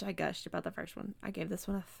heard how much I gushed about the first one. I gave this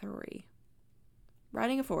one a 3.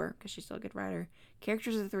 Writing a 4, because she's still a good writer.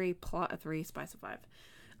 Characters a 3, plot a 3, spice a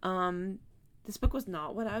 5. This book was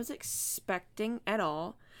not what I was expecting at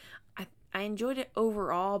all. I enjoyed it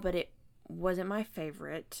overall, but it wasn't my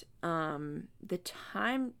favorite. The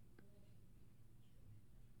time...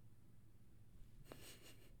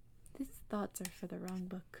 These thoughts are for the wrong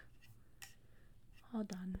book.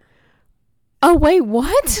 Hold on. Oh, wait,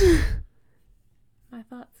 what? My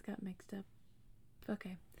thoughts got mixed up.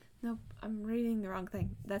 Okay. Nope, I'm reading the wrong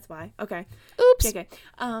thing. That's why. Okay. Oops. Okay.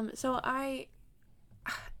 So I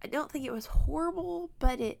don't think it was horrible,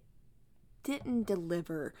 but it didn't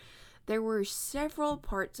deliver. There were several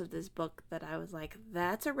parts of this book that I was like,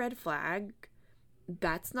 that's a red flag.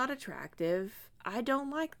 That's not attractive. I don't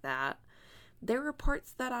like that. There were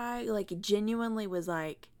parts that I genuinely was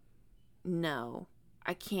like, no,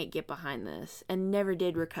 I can't get behind this, and never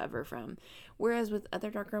did recover from. Whereas with other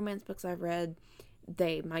dark romance books I've read,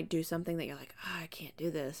 they might do something that you're like, I can't do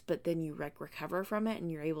this, but then you recover from it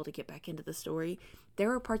and you're able to get back into the story. There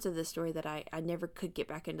were parts of the story that I never could get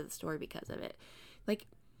back into the story because of it. Like,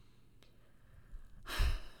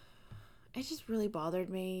 it just really bothered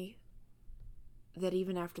me that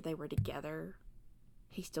even after they were together,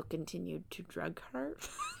 he still continued to drug her.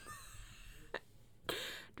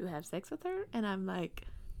 To have sex with her. And I'm like,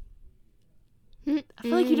 I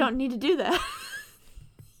feel like you don't need to do that.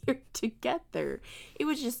 You're together. It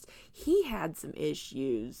was just, he had some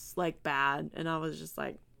issues, bad, and I was just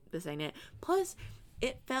like, this ain't it. Plus,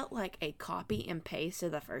 it felt like a copy and paste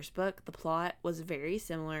of the first book. The plot was very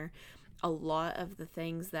similar. A lot of the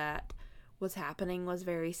things that was happening was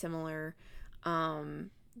very similar. The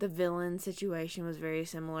villain situation was very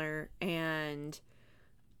similar, and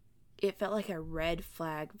it felt like a red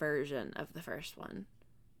flag version of the first one.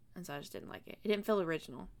 And so I just didn't like it. It didn't feel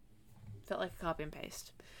original. It felt like a copy and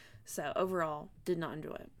paste. So overall, did not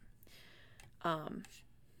enjoy it.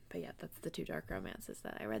 But yeah, that's the 2 dark romances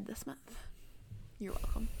that I read this month. You're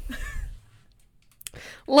welcome.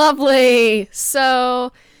 Lovely.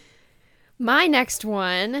 So my next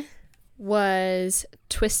one was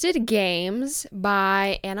Twisted Games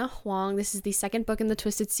by Anna Huang. This is the second book in the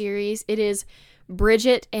Twisted series. It is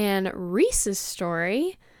Bridget and Reese's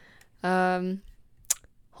story. Oh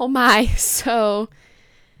my. So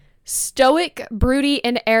stoic, broody,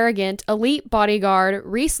 and arrogant elite bodyguard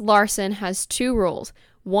Reese Larson has 2 rules.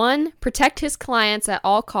 1, protect his clients at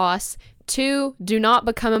all costs. 2, do not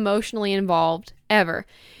become emotionally involved, ever.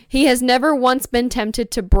 He has never once been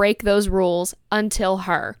tempted to break those rules until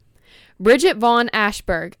her. Bridget Vaughn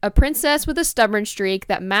Ashberg, a princess with a stubborn streak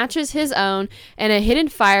that matches his own and a hidden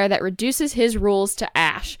fire that reduces his rules to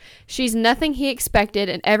ash. She's nothing he expected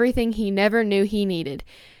and everything he never knew he needed.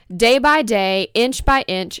 Day by day, inch by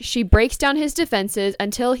inch, she breaks down his defenses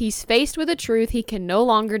until he's faced with a truth he can no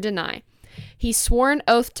longer deny. He swore an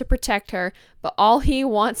oath to protect her, but all he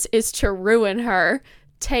wants is to ruin her.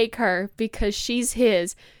 Take her, because she's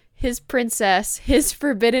his princess, his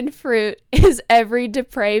forbidden fruit, his every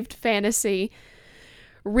depraved fantasy.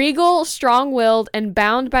 Regal, strong-willed, and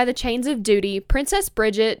bound by the chains of duty, Princess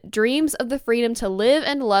Bridget dreams of the freedom to live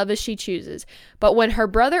and love as she chooses. But when her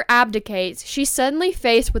brother abdicates, she's suddenly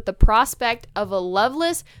faced with the prospect of a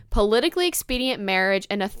loveless, politically expedient marriage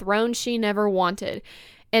and a throne she never wanted.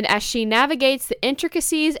 And as she navigates the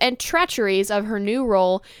intricacies and treacheries of her new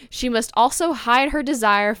role, she must also hide her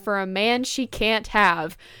desire for a man she can't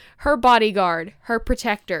have. Her bodyguard, her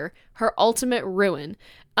protector, her ultimate ruin.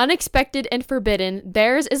 Unexpected and forbidden,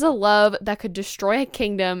 theirs is a love that could destroy a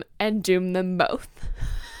kingdom and doom them both.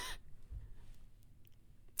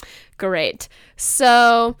 Great.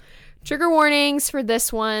 So, trigger warnings for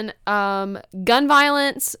this one. Gun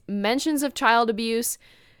violence, mentions of child abuse,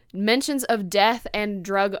 mentions of death and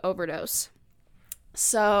drug overdose.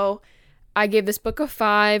 So, I gave this book a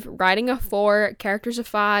 5, writing a 4, characters a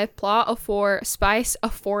 5, plot a 4, spice a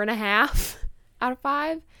 4.5 out of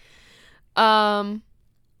 5.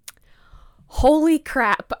 Holy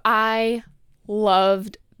crap, I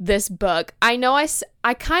loved this book. I know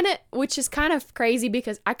I kind of, which is kind of crazy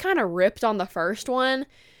because I kind of ripped on the first one,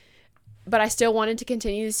 but I still wanted to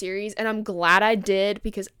continue the series, and I'm glad I did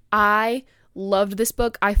because I loved this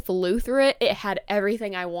book. I flew through it. It had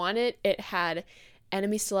everything I wanted. It had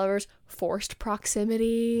enemies to lovers, forced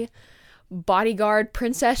proximity, bodyguard,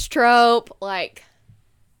 princess trope, like,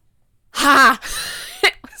 ha!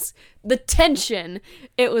 It was the tension.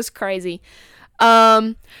 It was crazy.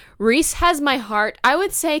 Reese has my heart. I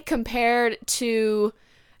would say compared to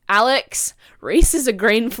Alex, Reese is a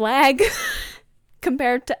green flag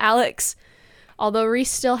compared to Alex. Although Reese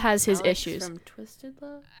still has his issues. From Twisted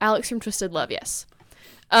Love? Alex from Twisted Love, yes.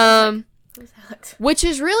 Who's Alex? Which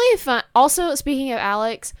is really fun. Also, speaking of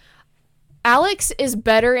Alex, Alex is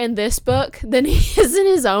better in this book than he is in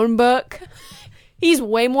his own book. He's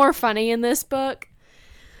way more funny in this book.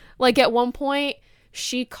 Like, at one point,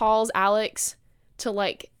 she calls Alex to,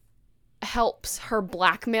 like, helps her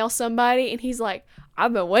blackmail somebody, and he's like,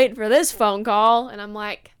 I've been waiting for this phone call. And I'm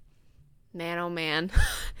like, man, oh man.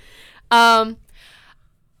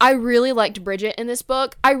 I really liked Bridget in this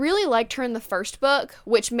book. I really liked her in the first book,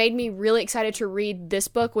 which made me really excited to read this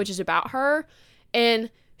book, which is about her. And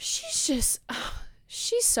she's just,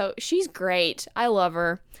 she's great. I love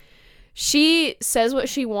her. She says what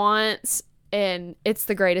she wants, and it's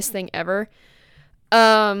the greatest thing ever.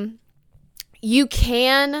 You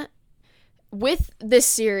can, with this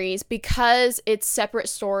series, because it's separate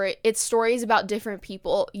story, it's stories about different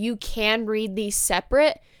people, you can read these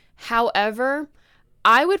separate. However,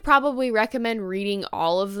 I would probably recommend reading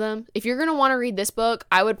all of them. If you're going to want to read this book,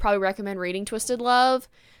 I would probably recommend reading Twisted Love.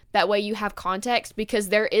 That way you have context, because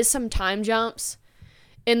there is some time jumps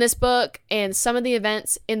in this book, and some of the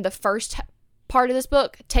events in the first part of this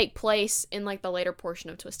book take place in, like, the later portion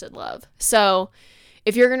of Twisted Love. So,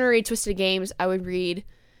 if you're going to read Twisted Games, I would read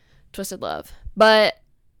Twisted Love. But,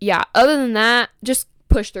 yeah, other than that, just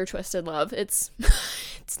push through Twisted Love. It's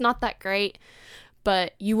it's not that great,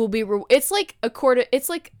 but you will be it's like it's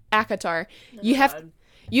like ACOTAR.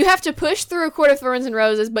 You have to push through A Court of Thorns and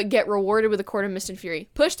Roses, but get rewarded with A Court of Mist and Fury.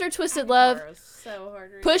 Push through Twisted Love. So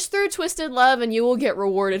hard to read. Push through Twisted Love, and you will get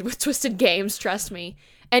rewarded with Twisted Games, trust me.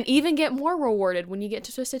 And even get more rewarded when you get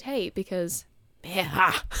to Twisted Hate, because,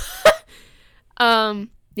 yeah.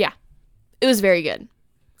 Yeah. It was very good.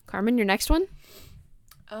 Carmen, your next one?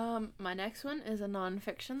 My next one is a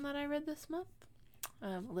nonfiction that I read this month.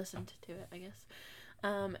 Listened to it, I guess.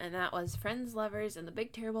 And that was Friends, Lovers, and the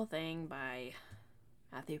Big Terrible Thing by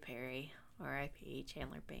Matthew Perry, R.I.P.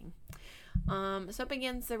 Chandler Bing. So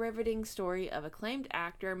begins the riveting story of acclaimed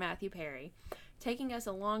actor Matthew Perry, taking us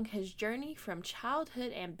along his journey from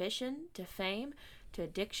childhood ambition to fame to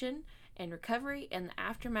addiction and recovery in the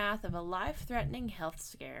aftermath of a life-threatening health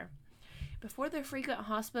scare. Before the frequent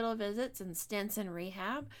hospital visits and stints in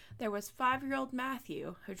rehab, there was 5-year-old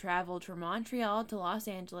Matthew, who traveled from Montreal to Los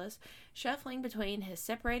Angeles, shuffling between his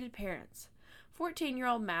separated parents.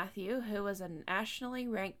 14-year-old Matthew, who was a nationally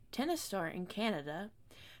ranked tennis star in Canada.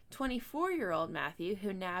 24-year-old Matthew,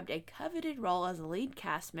 who nabbed a coveted role as a lead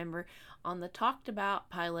cast member on the talked-about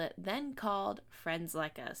pilot then called Friends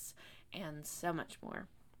Like Us, and so much more.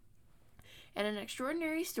 In an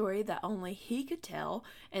extraordinary story that only he could tell,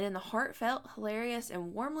 and in the heartfelt, hilarious,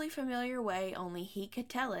 and warmly familiar way only he could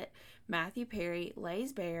tell it, Matthew Perry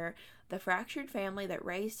lays bare the fractured family that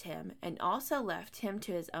raised him and also left him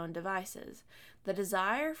to his own devices, the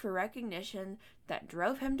desire for recognition that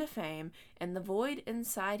drove him to fame, and the void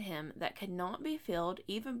inside him that could not be filled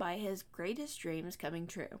even by his greatest dreams coming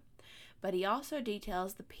true. But he also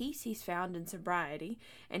details the peace he's found in sobriety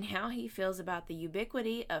and how he feels about the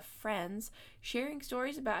ubiquity of friends, sharing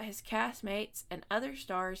stories about his castmates and other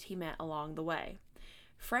stars he met along the way.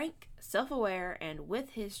 Frank, self-aware, and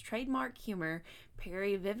with his trademark humor,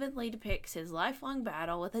 Perry vividly depicts his lifelong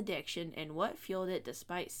battle with addiction and what fueled it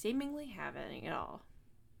despite seemingly having it all.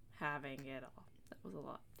 That was a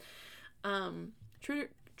lot.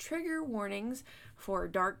 Trigger warnings for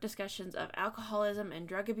dark discussions of alcoholism and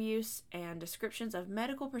drug abuse and descriptions of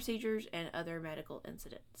medical procedures and other medical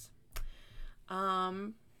incidents.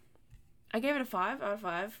 I gave it a 5 out of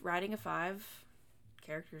 5. Writing a 5.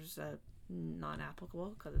 Characters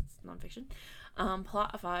non-applicable because it's nonfiction.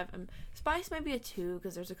 Plot a 5. Spice maybe a 2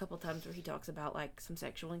 because there's a couple times where he talks about like some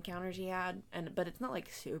sexual encounters he had, but it's not like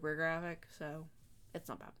super graphic, so it's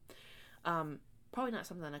not bad. Probably not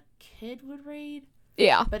something a kid would read.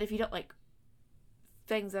 Yeah. But if you don't like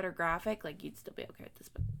things that are graphic, like you'd still be okay with this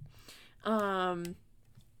book.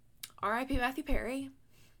 R.I.P. Matthew Perry.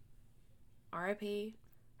 R.I.P.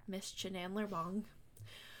 Miss Chenandler Bong.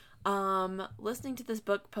 Listening to this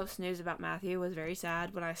book post news about Matthew was very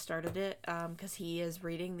sad when I started it, because he is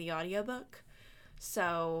reading the audiobook.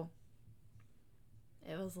 So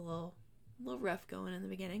it was a little rough going in the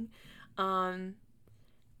beginning.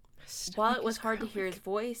 While it was hard to hear his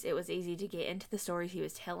voice, it was easy to get into the stories he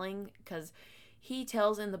was telling, because he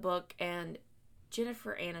tells in the book, and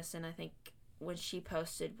Jennifer Aniston, I think, when she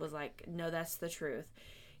posted, was like, no, that's the truth.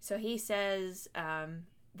 So he says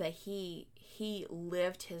that he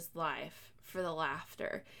lived his life for the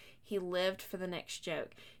laughter. He lived for the next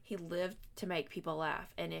joke. He lived to make people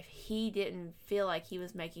laugh. And if he didn't feel like he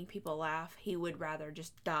was making people laugh, he would rather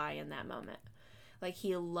just die in that moment. Like,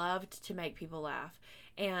 he loved to make people laugh.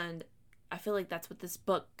 And I feel like that's what this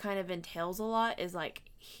book kind of entails a lot, is like,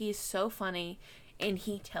 he's so funny and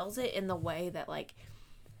he tells it in the way that like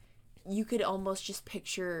you could almost just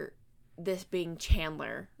picture this being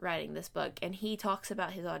Chandler writing this book. And he talks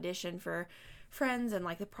about his audition for Friends and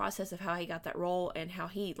like the process of how he got that role, and how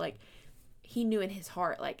he knew in his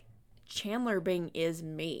heart, like, Chandler Bing is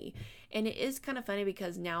me. And it is kind of funny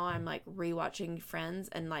because now I'm like rewatching Friends,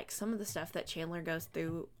 and like some of the stuff that Chandler goes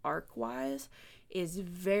through arc wise is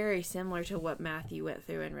very similar to what Matthew went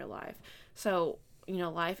through in real life. So, you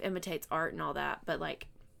know, life imitates art and all that, but like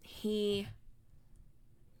he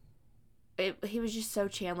was just so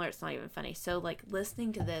Chandler, it's not even funny. So like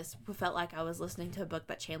listening to this felt like I was listening to a book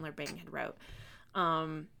that Chandler Bing had wrote.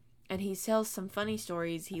 And he tells some funny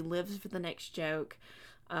stories. He lives for the next joke.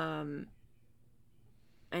 And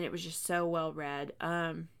it was just so well read.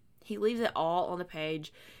 He leaves it all on the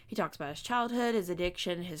page. He talks about his childhood, his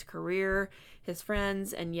addiction, his career, his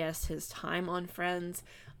friends, and yes, his time on Friends.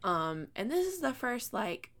 And this is the first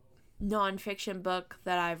like nonfiction book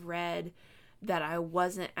that I've read that I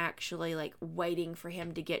wasn't actually like waiting for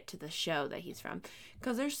him to get to the show that he's from.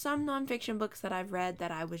 Because there's some nonfiction books that I've read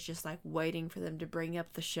that I was just like waiting for them to bring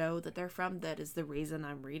up the show that they're from. That is the reason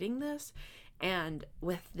I'm reading this. And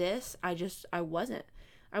with this, I wasn't.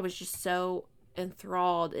 I was just so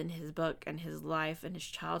enthralled in his book and his life and his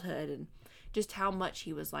childhood and just how much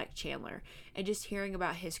he was like Chandler. And just hearing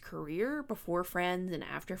about his career before Friends and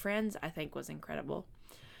after Friends, I think was incredible.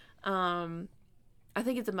 I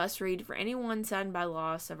think it's a must read for anyone saddened by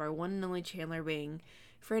loss of our one and only Chandler Bing,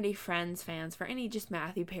 for any Friends fans, for any just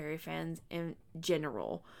Matthew Perry fans in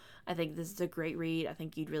general. I think this is a great read. I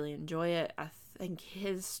think you'd really enjoy it. I think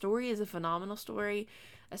his story is a phenomenal story,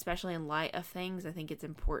 especially in light of things. I think it's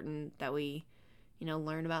important that we, you know,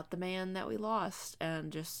 learn about the man that we lost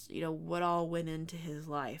and just, you know, what all went into his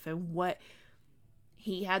life and what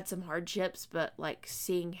he had some hardships, but like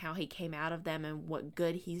seeing how he came out of them and what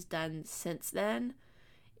good he's done since then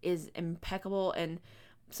is impeccable. And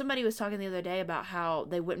somebody was talking the other day about how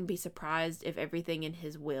they wouldn't be surprised if everything in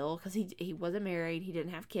his will, because he wasn't married, he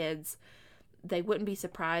didn't have kids, they wouldn't be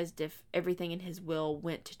surprised if everything in his will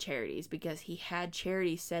went to charities, because he had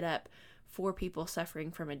charities set up for people suffering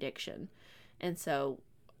from addiction. And so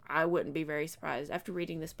I wouldn't be very surprised. After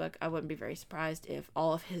reading this book, I wouldn't be very surprised if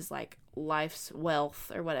all of his like life's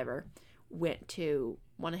wealth or whatever went to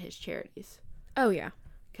one of his charities. Oh, yeah.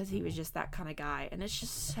 Because he was just that kind of guy. And it's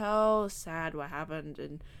just so sad what happened.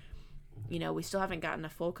 And, you know, we still haven't gotten a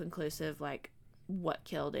full conclusive, like, what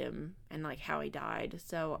killed him and, like, how he died.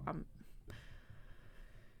 So,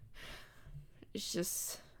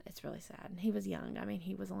 it's really sad. And he was young. I mean,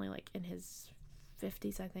 he was only, like, in his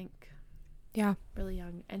 50s, I think. Yeah. Really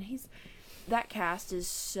young. And that cast is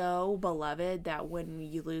so beloved that when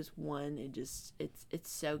you lose one, it's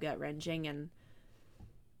so gut-wrenching, and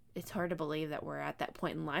it's hard to believe that we're at that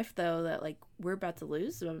point in life, though, that, like, we're about to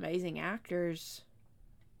lose some amazing actors.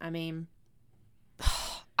 I mean,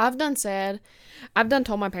 I've done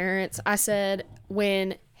told my parents, I said,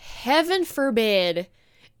 when heaven forbid,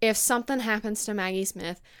 if something happens to Maggie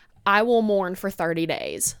Smith, I will mourn for 30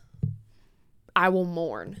 days. I will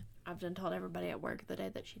mourn. I've done told everybody at work the day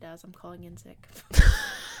that she does, I'm calling in sick.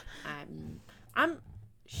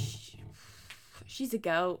 She's a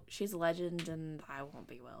goat. She's a legend, and I won't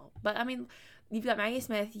be well. But, I mean, you've got Maggie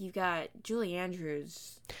Smith, you've got Julie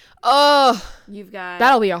Andrews. Oh, you've got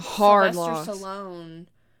that'll be a hard Sylvester loss. Stallone,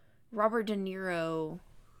 Robert De Niro.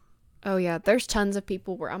 Oh, yeah. There's tons of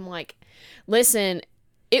people where I'm like, listen,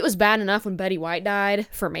 it was bad enough when Betty White died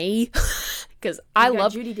for me. Because I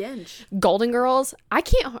love Judi Dench. Golden Girls. I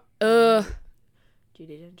can't. Judi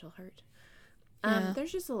Dench will hurt. Yeah.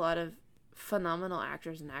 There's just a lot of phenomenal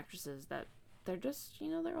actors and actresses that they're just,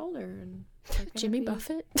 they're older. And Jimmy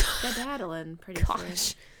Buffett. Skedaddling pretty soon.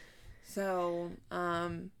 Gosh. So,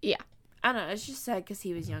 yeah. I don't know. It's just sad because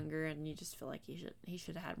he was younger, and you just feel like he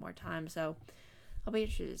should have had more time. So, I'll be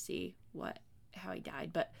interested to see how he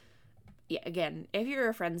died. But yeah, again, if you're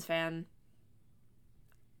a Friends fan,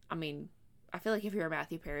 I mean, I feel like if you're a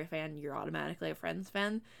Matthew Perry fan, you're automatically a Friends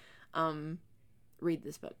fan. Read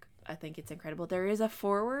this book. I think it's incredible. There is a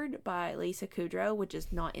foreword by Lisa Kudrow, which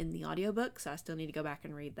is not in the audiobook, so I still need to go back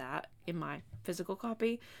and read that in my physical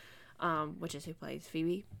copy, which is who plays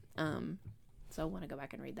Phoebe. So I want to go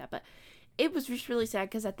back and read that. But it was just really sad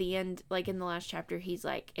because at the end, like in the last chapter, he's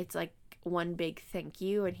like, it's like one big thank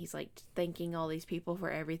you, and he's like thanking all these people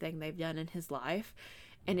for everything they've done in his life,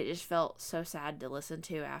 and it just felt so sad to listen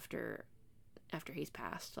to after he's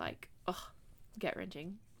passed. Like, oh,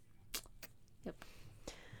 gut-wrenching. Yep.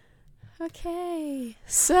 Okay.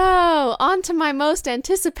 So, on to my most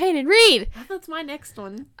anticipated read. That's my next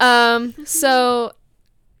one. So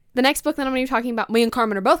the next book that I'm going to be talking about, me and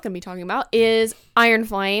Carmen are both going to be talking about, is Iron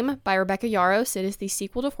Flame by Rebecca Yarros. It is the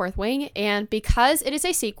sequel to Fourth Wing, and because it is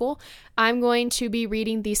a sequel, I'm going to be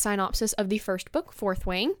reading the synopsis of the first book, Fourth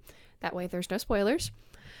Wing. That way there's no spoilers.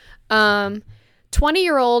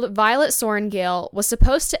 20-year-old Violet Sorengale was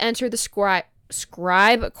supposed to enter the scribe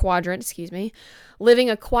quadrant, living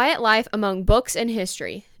a quiet life among books and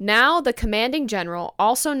history. Now, the commanding general,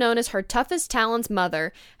 also known as her toughest Talon's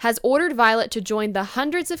mother, has ordered Violet to join the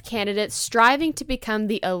hundreds of candidates striving to become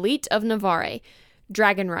the elite of Navarre,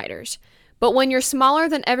 dragon riders. But when you're smaller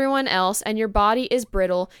than everyone else and your body is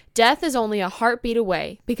brittle, death is only a heartbeat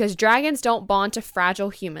away, because dragons don't bond to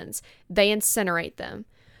fragile humans. They incinerate them.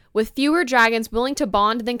 With fewer dragons willing to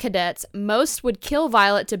bond than cadets, most would kill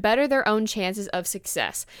Violet to better their own chances of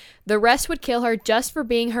success. The rest would kill her just for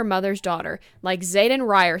being her mother's daughter, like Xaden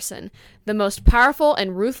Ryerson, the most powerful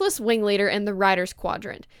and ruthless wing leader in the Riders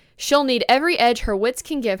Quadrant. She'll need every edge her wits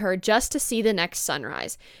can give her just to see the next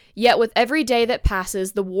sunrise. Yet with every day that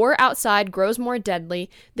passes, the war outside grows more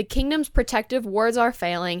deadly, the kingdom's protective wards are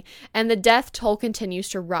failing, and the death toll continues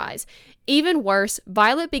to rise. Even worse,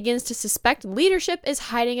 Violet begins to suspect leadership is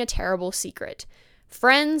hiding a terrible secret.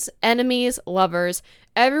 Friends, enemies, lovers,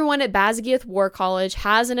 everyone at Basgiath War College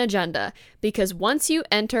has an agenda, because once you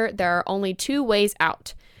enter, there are only two ways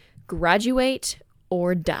out. Graduate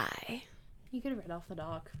or die. You could have read off the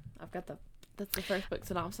doc. That's the first book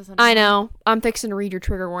synopsis. I know. I'm fixing to read your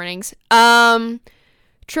trigger warnings.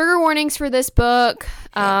 Trigger warnings for this book.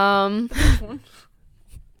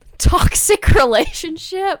 Toxic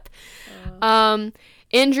relationship.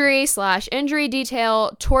 Injury/injury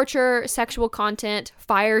detail, torture, sexual content,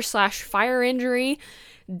 fire/fire injury,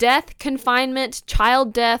 death, confinement,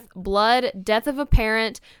 child death, blood, death of a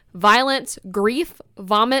parent, violence, grief,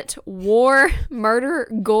 vomit, war, murder,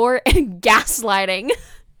 gore, and gaslighting.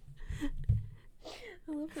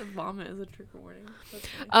 I love that vomit is a trigger warning.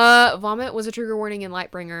 Vomit was a trigger warning in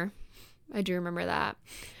Lightbringer. I do remember that.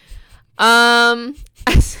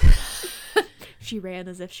 She ran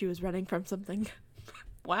as if she was running from something.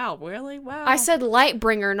 Wow, really? Wow. I said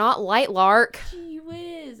Lightbringer, not Lightlark. Gee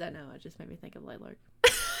whiz. I know, it just made me think of Lightlark.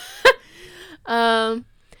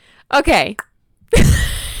 Okay.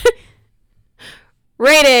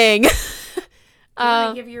 Rating. You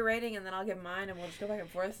want to give your rating and then I'll give mine and we'll just go back and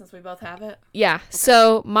forth since we both have it? Yeah. Okay.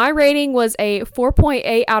 So my rating was a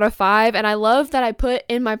 4.8 out of 5, and I love that I put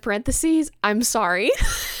in my parentheses, I'm sorry.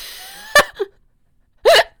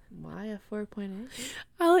 Why a 4.8?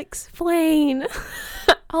 I'll explain.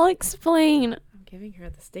 I'm giving her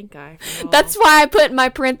the stink eye. For all. That's why I put in my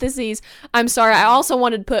parentheses. I'm sorry. I also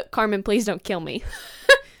wanted to put Carmen, please don't kill me.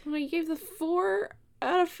 Well, you gave the 4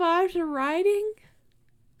 out of 5 to writing?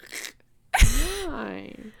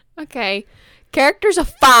 Why? Okay. Characters a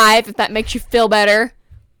 5, if that makes you feel better.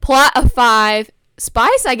 Plot a 5.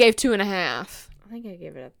 Spice, I gave 2.5. I think I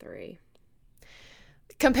gave it a 3.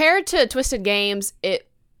 Compared to Twisted Games,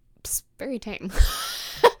 it's very tame.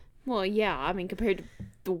 Well, yeah. I mean, compared to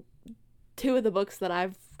the 2 of the books that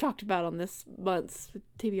I've talked about on this month's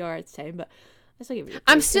TBR, it's tame, but I still give it a 3.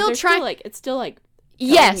 I'm still trying. It's still telling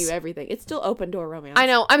Yes. you everything. It's still open door romance. I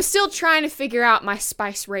know. I'm still trying to figure out my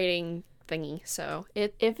Spice rating thingy. So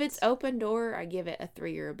If it's open door, I give it a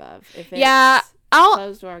 3 or above. If it's yeah,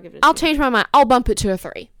 closed door, I'll give it a 2. I'll change my mind. I'll bump it to a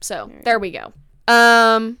 3. So Right. there we go.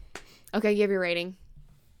 Okay, give your rating.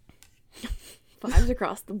 5s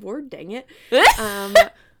across the board, dang it. 5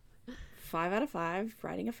 out of 5,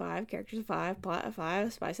 writing a 5, characters a 5, plot a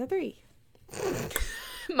 5, spice a 3.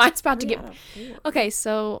 Mine's about to 3 get out of 4. okay.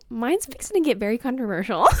 So mine's fixing to get very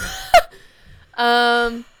controversial.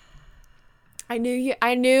 I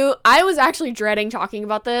knew. I was actually dreading talking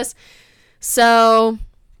about this. So,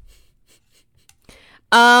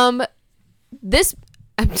 this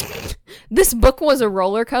this book was a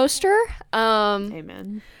roller coaster.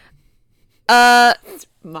 Amen. My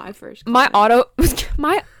first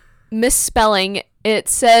My misspelling, it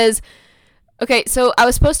says, okay, so I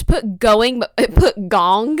was supposed to put going, but it put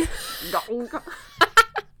gong.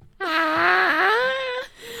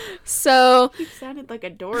 So You sounded like a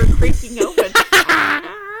door creaking open.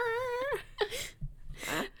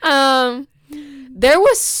 there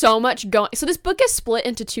was so much going. So this book is split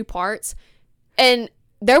into 2 parts, and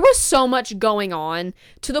there was so much going on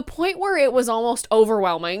to the point where it was almost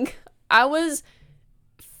overwhelming. I was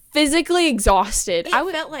physically exhausted. It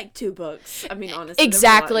felt like 2 books. I mean, honestly.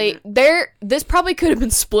 Exactly. This probably could have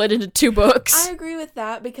been split into 2 books. I agree with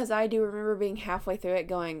that because I do remember being halfway through it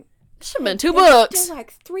going, Should have been 2 there's books. still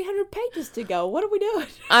like 300 pages to go. What are we doing?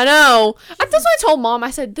 I know. That's what I told Mom.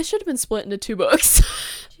 I said, this should have been split into 2 books.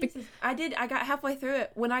 Jesus. I got halfway through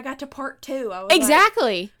it. When I got to part 2, I was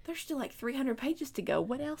Exactly. like, there's still like 300 pages to go.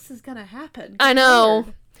 What else is going to happen? I know.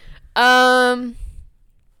 I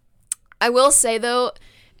will say, though,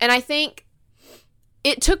 and I think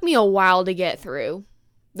it took me a while to get through.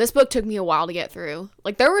 This book took me a while to get through.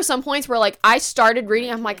 Like, there were some points where, like, I started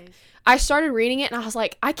reading, I started reading it, and I was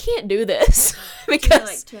like, I can't do this. Because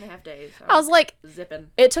like 2.5 days. I was like,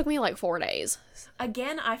 zipping. it took me like 4 days.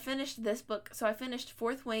 Again, I finished this book. So I finished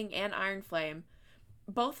Fourth Wing and Iron Flame.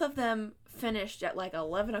 Both of them finished at like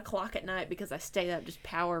 11 o'clock at night because I stayed up just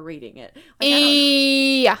power reading it. Like,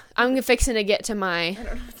 Yeah, I'm fixing to get to my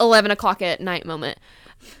 11 o'clock at night moment.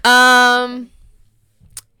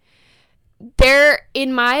 There,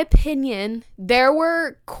 in my opinion, there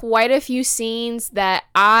were quite a few scenes that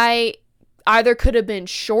I either could have been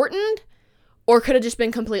shortened or could have just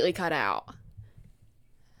been completely cut out.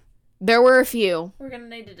 There were a few. We're going to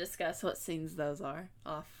need to discuss what scenes those are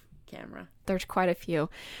off camera. There's quite a few.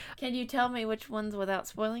 Can you tell me which ones without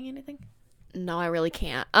spoiling anything? No, I really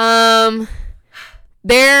can't. I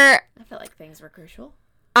felt like things were crucial.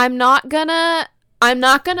 I'm not gonna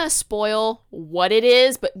spoil what it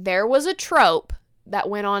is, but there was a trope that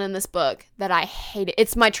went on in this book that I hated.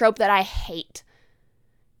 It's my trope that I hate.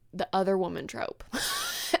 The other woman trope.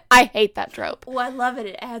 I hate that trope. Oh, I love it.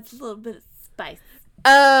 It adds a little bit of spice.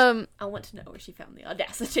 I want to know where she found the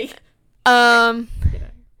audacity.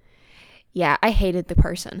 Yeah, I hated the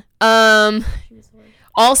person. She was hilarious.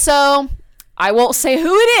 Also, I won't say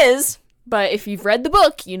who it is, but if you've read the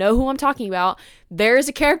book, you know who I'm talking about. There is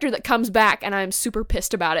a character that comes back, and I'm super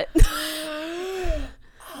pissed about it.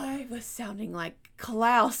 I was sounding like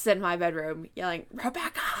Klaus in my bedroom, yelling,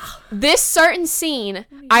 Rebecca! This certain scene,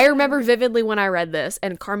 I remember vividly when I read this,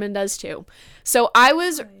 and Carmen does too. So I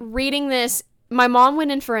was reading this. My mom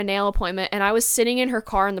went in for a nail appointment, and I was sitting in her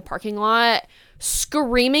car in the parking lot,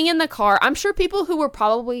 screaming in the car. I'm sure people who were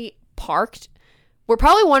probably parked were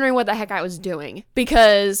probably wondering what the heck I was doing,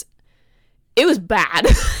 because it was bad.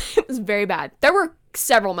 It was very bad. There were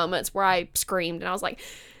several moments where I screamed, and I was like,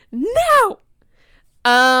 no!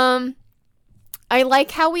 I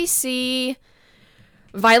like how we see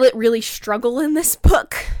Violet really struggle in this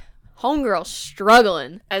book. Homegirl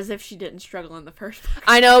struggling. As if she didn't struggle in the first book.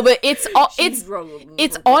 I know, but it's struggled in the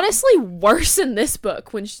it's first book. honestly worse in this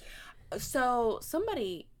book when So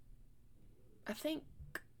somebody, I think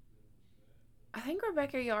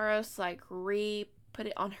Rebecca Yaros put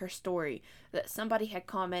it on her story that somebody had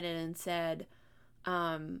commented and said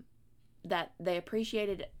that they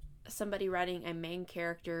appreciated somebody writing a main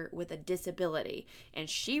character with a disability, and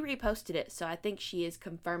she reposted it. So I think she is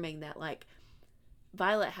confirming that like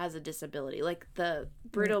Violet has a disability, like the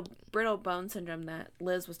brittle bone syndrome that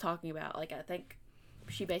Liz was talking about. Like I think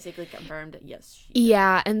she basically confirmed it. Yes.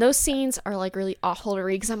 Yeah, and those scenes are like really awful to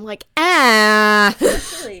read because I'm like, ah.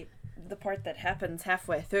 Especially the part that happens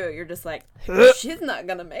halfway through. You're just like, she's not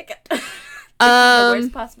gonna make it. The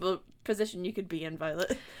worst possible position you could be in,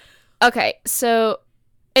 Violet. Okay, so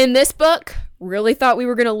in this book, really thought we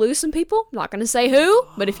were gonna lose some people. Not gonna say who,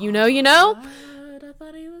 but if you know, you know. I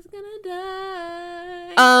thought he was gonna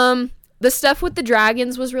die. The stuff with the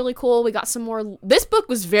dragons was really cool. We got some more. This book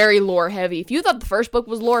was very lore heavy. If you thought the first book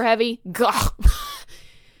was lore heavy, God,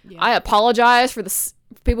 yeah. I apologize for the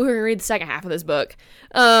people who are gonna read the second half of this book.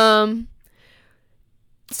 Stuff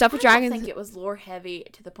with dragons. I think it was lore heavy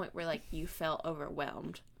to the point where like you felt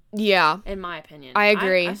overwhelmed. Yeah, in my opinion, I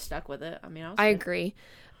agree. I stuck with it. I mean, I agree.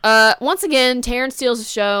 Once again, Taryn steals the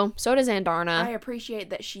show. So does Andarna. I appreciate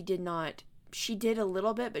that she did not. She did a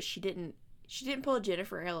little bit, but she didn't pull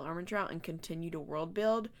Jennifer L. Armentrout and continue to world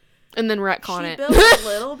build. And then retcon it. She built a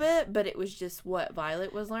little bit, but it was just what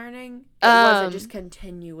Violet was learning. It wasn't just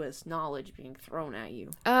continuous knowledge being thrown at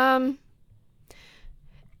you.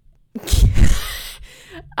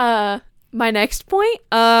 My next point.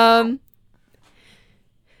 I'm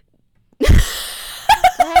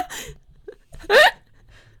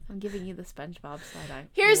giving you the SpongeBob side eye.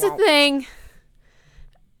 Here's the thing.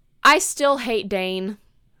 I still hate Dane.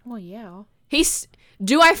 Well, yeah.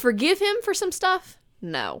 Do I forgive him for some stuff?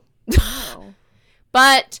 No. No.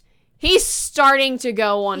 But he's starting to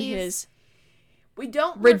go on his we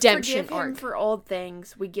don't redemption forgive him for old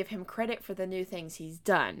things. We give him credit for the new things he's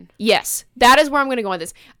done. Yes. That is where I'm going to go with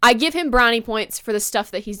this. I give him brownie points for the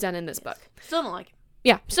stuff that he's done in this book. Still don't like him.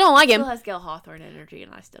 Yeah, still don't like him. Still has Gale Hawthorne energy,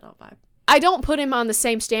 and I still don't vibe. I don't put him on the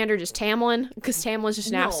same standard as Tamlin, because Tamlin's just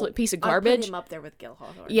an absolute piece of garbage. I put him up there with Gale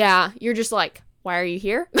Hawthorne. Yeah, you're just like, why are you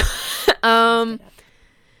here?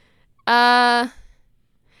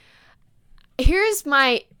 Here's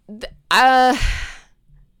my... I'm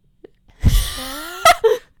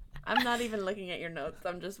not even looking at your notes.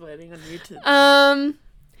 I'm just waiting on you to...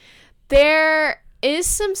 There is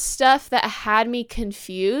some stuff that had me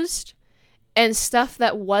confused and stuff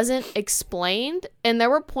that wasn't explained. And there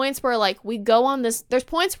were points where, like, there's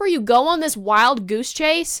points where you go on this wild goose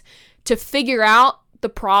chase to figure out the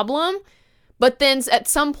problem, but then at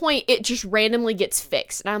some point it just randomly gets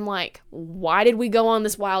fixed. And I'm like, why did we go on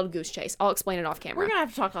this wild goose chase? I'll explain it off camera. We're going to have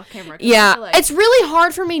to talk off camera. Yeah, like it's really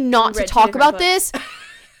hard for me not to talk about this.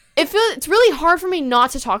 It's really hard for me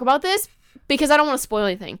not to talk about this because I don't want to spoil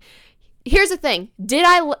anything. Here's the thing.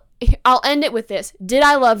 I'll end it with this. Did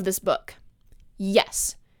I love this book?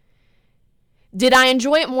 Yes. Did I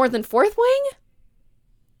enjoy it more than Fourth Wing?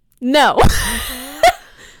 No.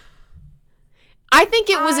 I think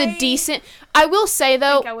it was a decent... I will say,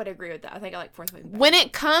 though... I think I would agree with that. I think I like Fourth Wing better. When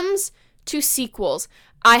it comes to sequels,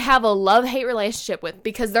 I have a love-hate relationship with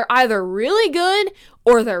because they're either really good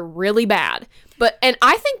or they're really bad. And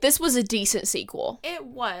I think this was a decent sequel. It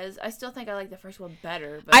was. I still think I like the first one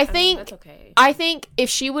better, but I think that's okay. I think if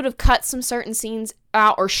she would have cut some certain scenes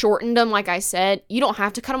out or shortened them, like I said, you don't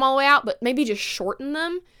have to cut them all the way out, but maybe just shorten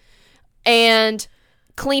them and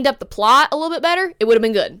cleaned up the plot a little bit better, it would have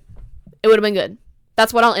been good. It would have been good.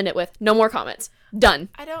 That's what I'll end it with. No more comments. Done.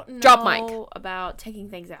 I don't know Drop mic. About taking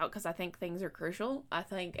things out because I think things are crucial. I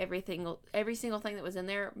think every single thing that was in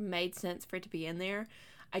there made sense for it to be in there.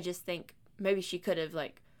 I just think maybe she could have,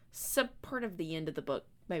 like, some part of the end of the book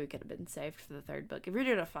maybe could have been saved for the third book. If you're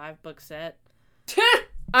doing a 5-book set.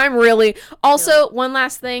 I'm really... Also, one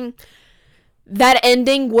last thing. That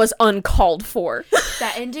ending was uncalled for.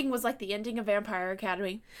 That ending was like the ending of Vampire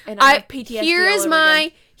Academy. And I have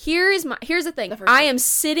PTSD Here's the thing. I am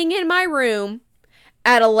sitting in my room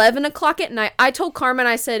at 11 o'clock at night. I told Carmen,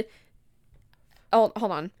 I said... Oh,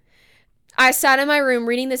 hold on. I sat in my room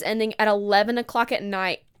reading this ending at 11 o'clock at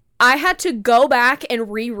night. I had to go back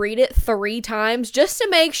and reread it 3 times just to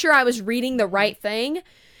make sure I was reading the right thing.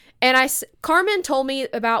 And Carmen told me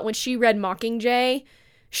about when she read Mockingjay,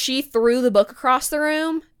 she threw the book across the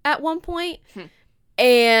room at one point.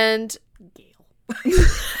 And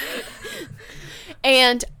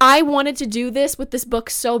and I wanted to do this with this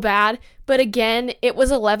book so bad. But again, it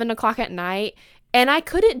was 11 o'clock at night. And I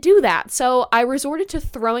couldn't do that. So I resorted to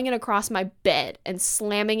throwing it across my bed and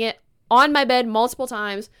slamming it on my bed multiple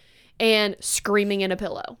times and screaming in a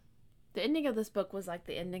pillow. The ending of this book was like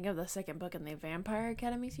the ending of the second book in the Vampire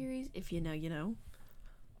Academy series. If you know, you know.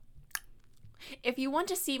 If you want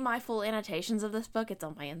to see my full annotations of this book, it's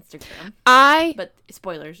on my Instagram. But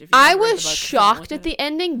spoilers. If you I haven't read was the book, shocked at the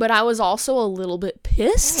ending, but I was also a little bit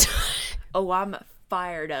pissed. Oh, I'm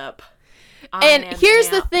fired up. And here's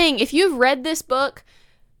the thing: if you've read this book,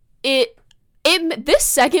 this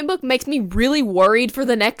second book makes me really worried for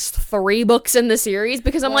the next 3 books in the series,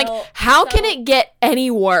 because I'm like, how can it get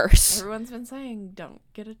any worse? Everyone's been saying, don't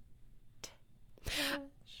get it.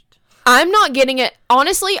 I'm not getting it.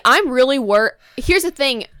 Honestly, I'm really worried. Here's the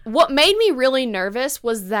thing. What made me really nervous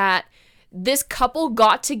was that this couple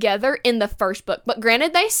got together in the first book. But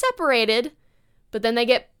granted, they separated, but then they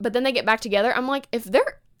get back together. I'm like, if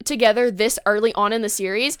they're together this early on in the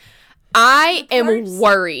series, I am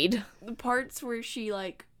worried. The parts where she,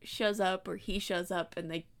 like, shows up or he shows up and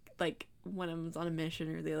they, like, one of them's on a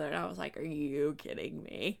mission or the other, and I was like, are you kidding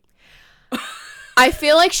me? I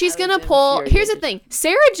feel like she's gonna pull. Here's the thing: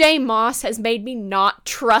 Sarah J. Maas has made me not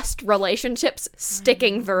trust relationships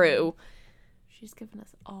sticking through. She's given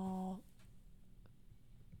us all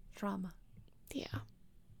drama. Yeah,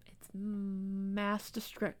 it's mass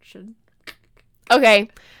destruction. Okay,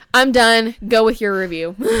 I'm done. Go with your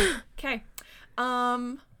review. Okay.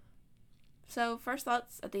 So first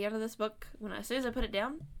thoughts at the end of this book. As soon as I put it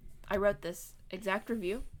down, I wrote this exact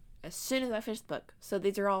review as soon as I finished the book. So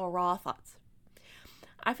these are all raw thoughts.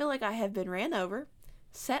 I feel like I have been ran over,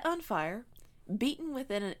 set on fire, beaten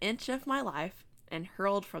within an inch of my life, and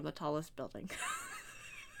hurled from the tallest building.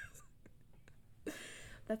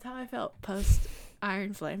 That's how I felt post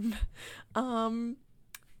Iron Flame. Then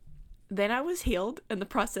I was healed, and the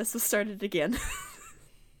process was started again.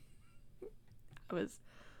 I was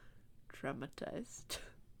traumatized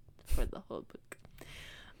for the whole book.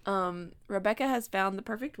 Rebecca has found the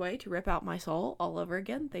perfect way to rip out my soul all over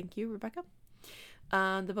again. Thank you, Rebecca.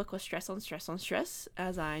 The book was stress on stress on stress,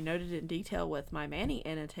 as I noted in detail with my Manny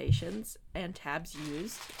annotations and tabs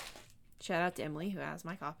used. Shout out to Emily, who has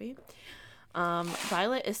my copy.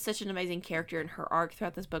 Violet is such an amazing character, and her arc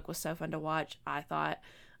throughout this book was so fun to watch. I thought,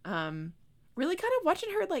 really kind of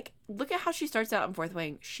watching her, like, look at how she starts out in Fourth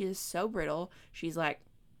Wing. She is so brittle. She's like,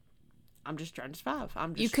 I'm just trying to survive.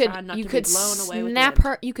 I'm just trying not to be blown away with the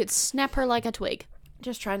wind. You could snap her like a twig.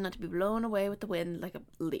 Just trying not to be blown away with the wind like a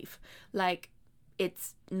leaf. Like,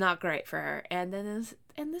 it's not great for her. And then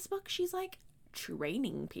in this book, she's like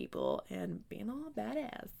training people and being all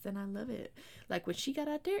badass, and I love it. Like when she got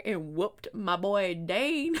out there and whooped my boy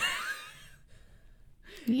Dane.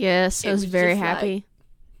 Yes, I was very happy. Like,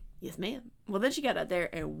 yes, ma'am. Well, then she got out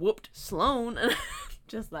there and whooped Sloane, and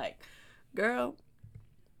just like, girl,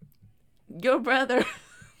 your brother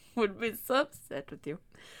would be so upset with you.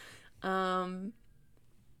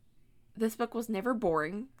 This book was never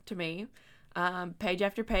boring to me. Page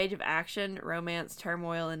after page of action, romance,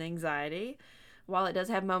 turmoil, and anxiety. While it does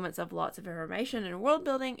have moments of lots of information and world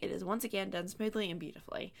building, it is once again done smoothly and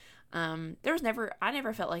beautifully. I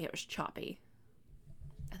never felt like it was choppy.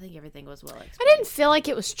 I think everything was well explained. I didn't feel like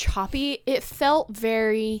it was choppy. It felt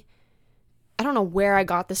very, I don't know where I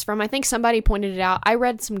got this from. I think somebody pointed it out. I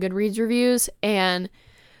read some Goodreads reviews, and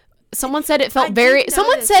someone said it felt very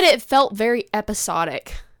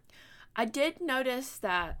episodic. I did notice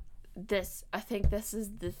that I think this is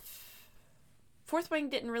the Fourth Wing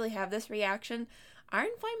didn't really have this reaction. Iron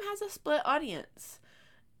Flame has a split audience.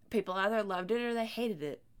 People either loved it or they hated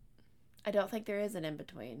it. I don't think there is an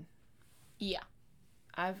in-between. Yeah.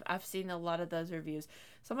 I've seen a lot of those reviews.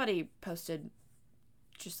 Somebody posted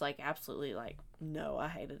just like absolutely like, no, I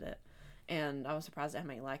hated it. And I was surprised at how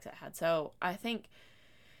many likes it had. So I think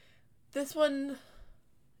this one,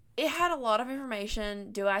 it had a lot of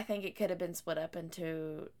information. Do I think it could have been split up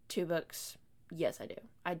into 2 books? Yes, I do.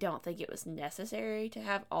 I don't think it was necessary to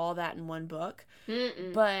have all that in one book.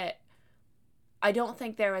 Mm-mm. But I don't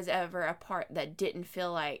think there was ever a part that didn't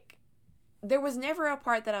feel like... There was never a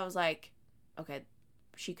part that I was like, okay,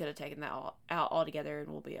 she could have taken that all out altogether and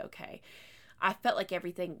we'll be okay. I felt like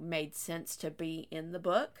everything made sense to be in the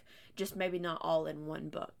book, just maybe not all in one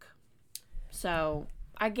book. So,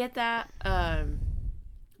 I get that.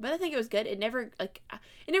 But I think it was good. It never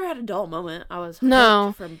had a dull moment. I was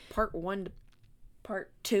hooked from part 1 to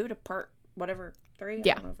part 2 to part whatever 3.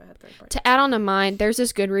 Yeah. I don't know if I had 3 parts. To add on to mine, there's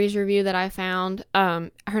this Goodreads review that I found.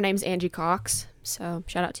 Her name's Angie Cox, so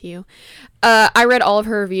shout out to you. I read all of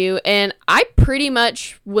her review, and I pretty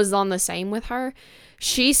much was on the same with her.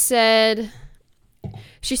 She said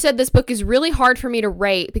this book is really hard for me to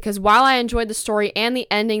rate because while I enjoyed the story and the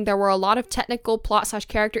ending, there were a lot of technical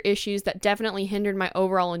plot/character issues that definitely hindered my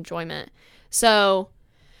overall enjoyment. So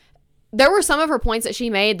there were some of her points that she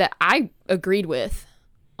made that I agreed with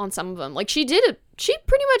on some of them. Like she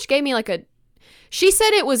pretty much gave me She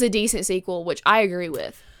said it was a decent sequel, which I agree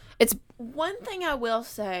with. It's One thing I will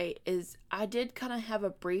say is I did kind of have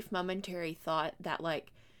a brief momentary thought that,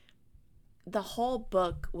 like, the whole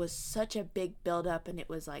book was such a big build-up, and it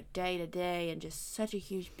was, like, day to day and just such a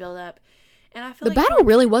huge build-up. And I feel the like battle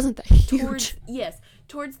really wasn't that huge.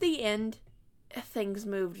 Towards the end, things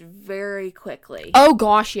moved very quickly. Oh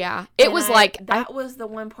gosh, yeah. It And was that was the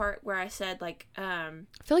one part where I said, like, I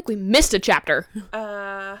feel like we missed a chapter.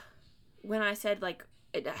 when I said, like,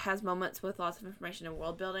 it has moments with lots of information and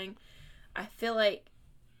world building, I feel like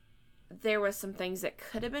there was some things that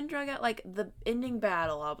could have been drug out. Like, the ending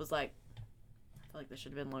battle, I was like, I feel like this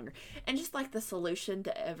should have been longer. And just, like, the solution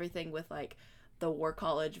to everything with, like, the War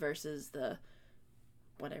College versus the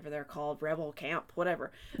whatever they're called, rebel camp,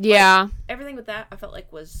 whatever. Yeah. Like, everything with that I felt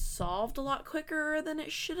like was solved a lot quicker than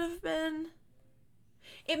it should have been.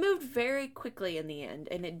 It moved very quickly in the end,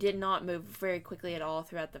 and it did not move very quickly at all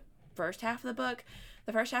throughout the first half of the book.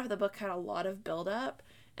 The first half of the book had a lot of build up,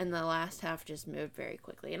 and the last half just moved very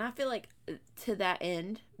quickly. And I feel like to that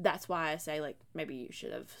end, that's why I say, like, maybe you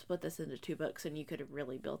should have split this into 2 books and you could have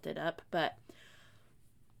really built it up. But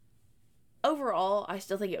overall, I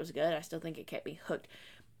still think it was good. I still think it kept me hooked.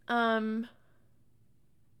 Like,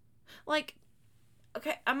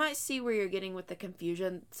 okay, I might see where you're getting with the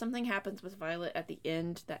confusion. Something happens with Violet at the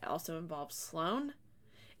end that also involves Sloane,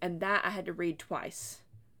 and that I had to read twice.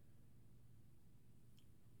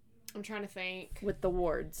 I'm trying to think. With the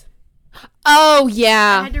wards. Oh,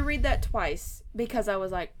 yeah. I had to read that twice because I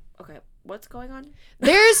was like, okay, what's going on?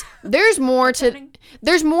 There's more to happening?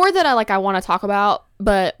 there's more that I want to talk about,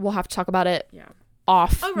 but we'll have to talk about it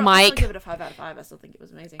off Overall, mic. I'll still give it a 5 out of 5. I still think it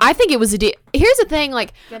was amazing. I think it was here's the thing,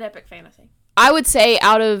 like, Good epic fantasy. I would say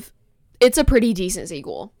it's a pretty decent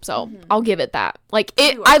sequel, so I'll give it that. Like,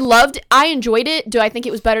 I enjoyed it. Do I think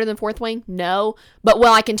it was better than Fourth Wing? No. But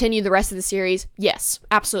will I continue the rest of the series? Yes,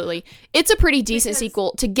 absolutely. It's a pretty decent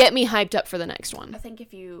sequel to get me hyped up for the next one. I think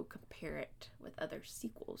if you compare it with other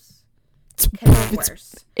sequels, it could have been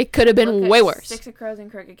worse. It could have been way worse. Six of Crows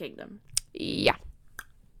and Crooked Kingdom. Yeah.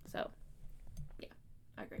 So, yeah,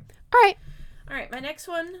 I agree. All right, my next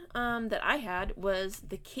one that I had was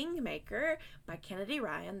The Kingmaker by Kennedy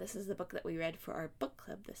Ryan. This is the book that we read for our book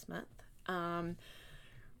club this month.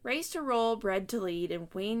 Raised to rule, bred to lead, and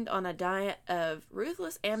weaned on a diet of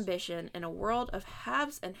ruthless ambition in a world of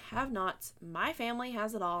haves and have-nots, my family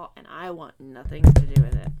has it all, and I want nothing to do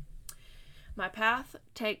with it. My path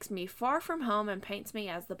takes me far from home and paints me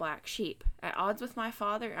as the black sheep. At odds with my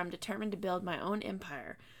father, I'm determined to build my own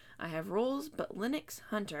empire. I have rules, but Lennox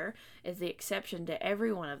Hunter is the exception to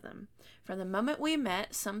every one of them. From the moment we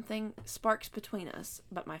met, something sparks between us,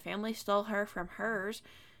 but my family stole from hers,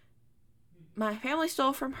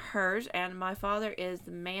 and my father is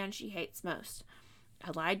the man she hates most.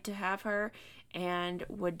 I lied to have her and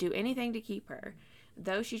would do anything to keep her.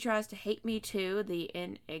 Though she tries to hate me too, the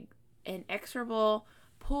inexorable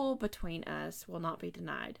pull between us will not be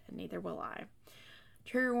denied, and neither will I.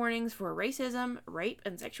 Trigger warnings for racism, rape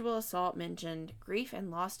and sexual assault mentioned, grief and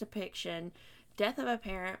loss depiction, death of a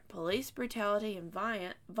parent, police brutality and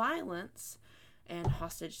violence, and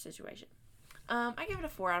hostage situation. I give it a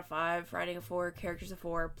 4 out of 5, writing a 4, characters a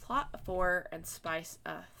 4, plot a 4, and spice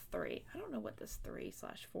a 3. I don't know what this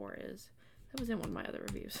 3/4 is. That was in one of my other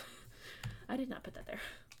reviews. I did not put that there.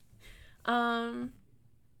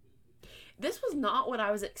 This was not what I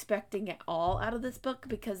was expecting at all out of this book,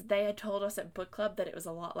 because they had told us at book club that it was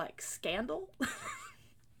a lot like Scandal.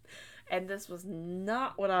 And this was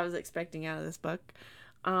not what I was expecting out of this book.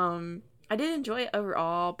 I did enjoy it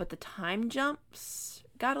overall, but the time jumps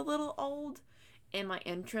got a little old and my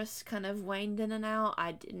interest kind of waned in and out.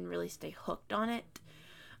 I didn't really stay hooked on it.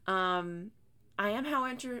 I am,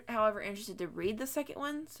 however, interested to read the second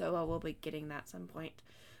one, so I will be getting that at some point.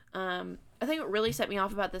 I think what really set me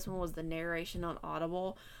off about this one was the narration on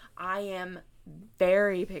Audible. I am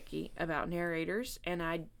very picky about narrators, and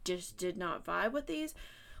I just did not vibe with these.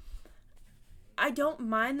 I don't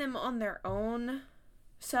mind them on their own.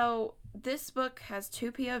 So this book has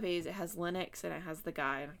 2 POVs. It has Lennox and it has the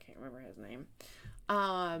guy, and I can't remember his name.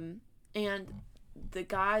 And the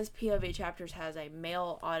guy's POV chapters has a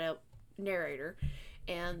male audio narrator,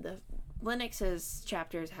 and the Lennox's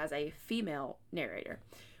chapters has a female narrator,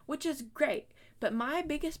 which is great. But my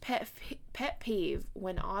biggest pet peeve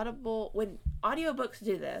when audiobooks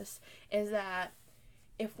do this is that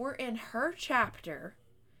if we're in her chapter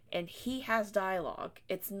and he has dialogue,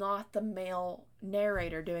 it's not the male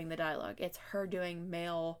narrator doing the dialogue. It's her doing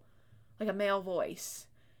a male voice.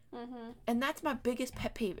 Mm-hmm. And that's my biggest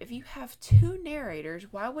pet peeve. If you have 2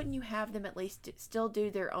 narrators, why wouldn't you have them at least still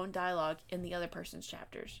do their own dialogue in the other person's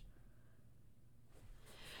chapters?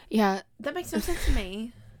 Yeah. That makes no sense to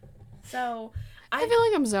me. So, I feel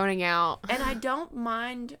like I'm zoning out. And I don't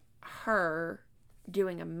mind her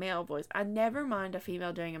doing a male voice. I never mind a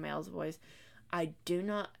female doing a male's voice. I do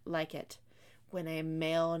not like it when a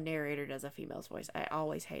male narrator does a female's voice. I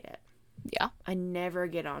always hate it. Yeah. I never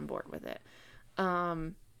get on board with it.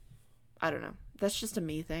 I don't know. That's just a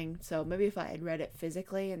me thing. So maybe if I had read it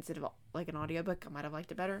physically instead of like an audiobook, I might have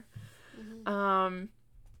liked it better. Mm-hmm.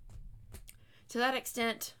 To that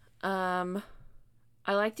extent, I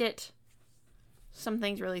liked it. Some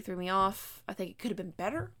things really threw me off. I think it could have been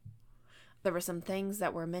better. There were some things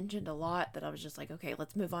that were mentioned a lot that I was just like, okay,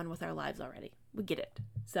 let's move on with our lives already. We get it.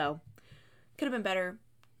 So, could have been better.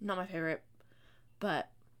 Not my favorite. But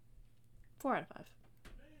 4 out of 5.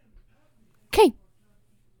 Okay.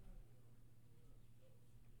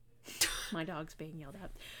 My dog's being yelled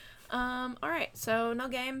at. Alright, so no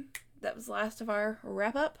game. That was the last of our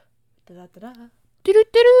wrap up. Da-da-da-da.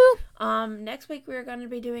 Do-do-do-do. Next week we're going to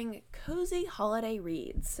be doing cozy holiday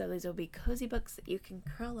reads. So these will be cozy books that you can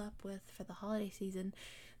curl up with for the holiday season.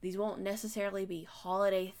 These won't necessarily be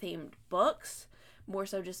holiday themed books. More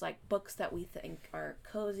so just like books that we think are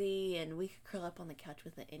cozy and we could curl up on the couch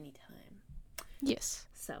with at any time. Yes.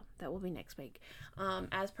 So that will be next week.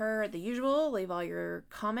 As per the usual, leave all your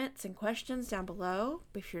comments and questions down below.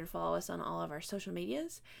 Be sure to follow us on all of our social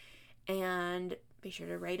medias. And be sure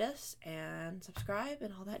to rate us and subscribe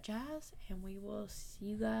and all that jazz. And we will see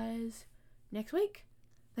you guys next week.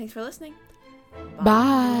 Thanks for listening.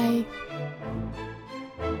 Bye.